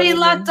everybody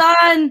locked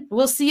on.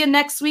 We'll see you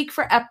next week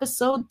for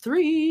episode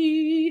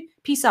 3.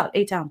 Peace out,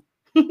 A-Town.